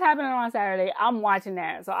anyway, that's happening on Saturday. I'm watching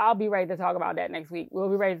that. So I'll be ready to talk about that next week. We'll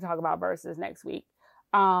be ready to talk about Versus next week.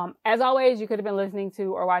 As always, you could have been listening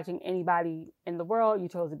to or watching anybody in the world. You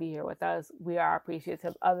chose to be here with us. We are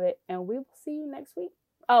appreciative of it. And we will see you next week.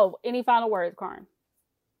 Oh, any final words, Karn?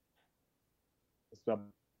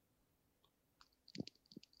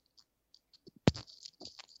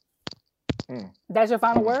 That's your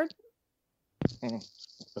final word?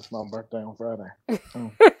 It's my birthday on Friday.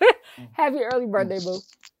 Happy early birthday, boo.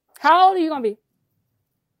 How old are you going to be?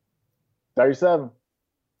 37.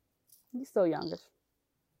 You're still youngish.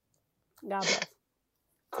 God bless.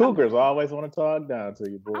 Cougars always want to talk down to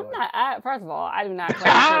you, boy. I'm not. First of all, I do not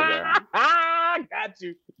claim cougar. Got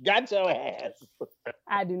you. Got your ass.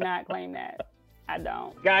 I do not claim that. I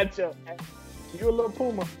don't. Got your ass. You a little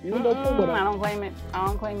puma. You a little puma. I don't claim it. I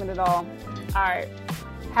don't claim it at all. All right.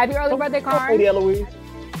 Happy early birthday, Karn. Lady Eloise.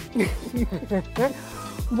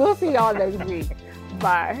 We'll see y'all next week.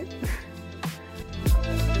 Bye.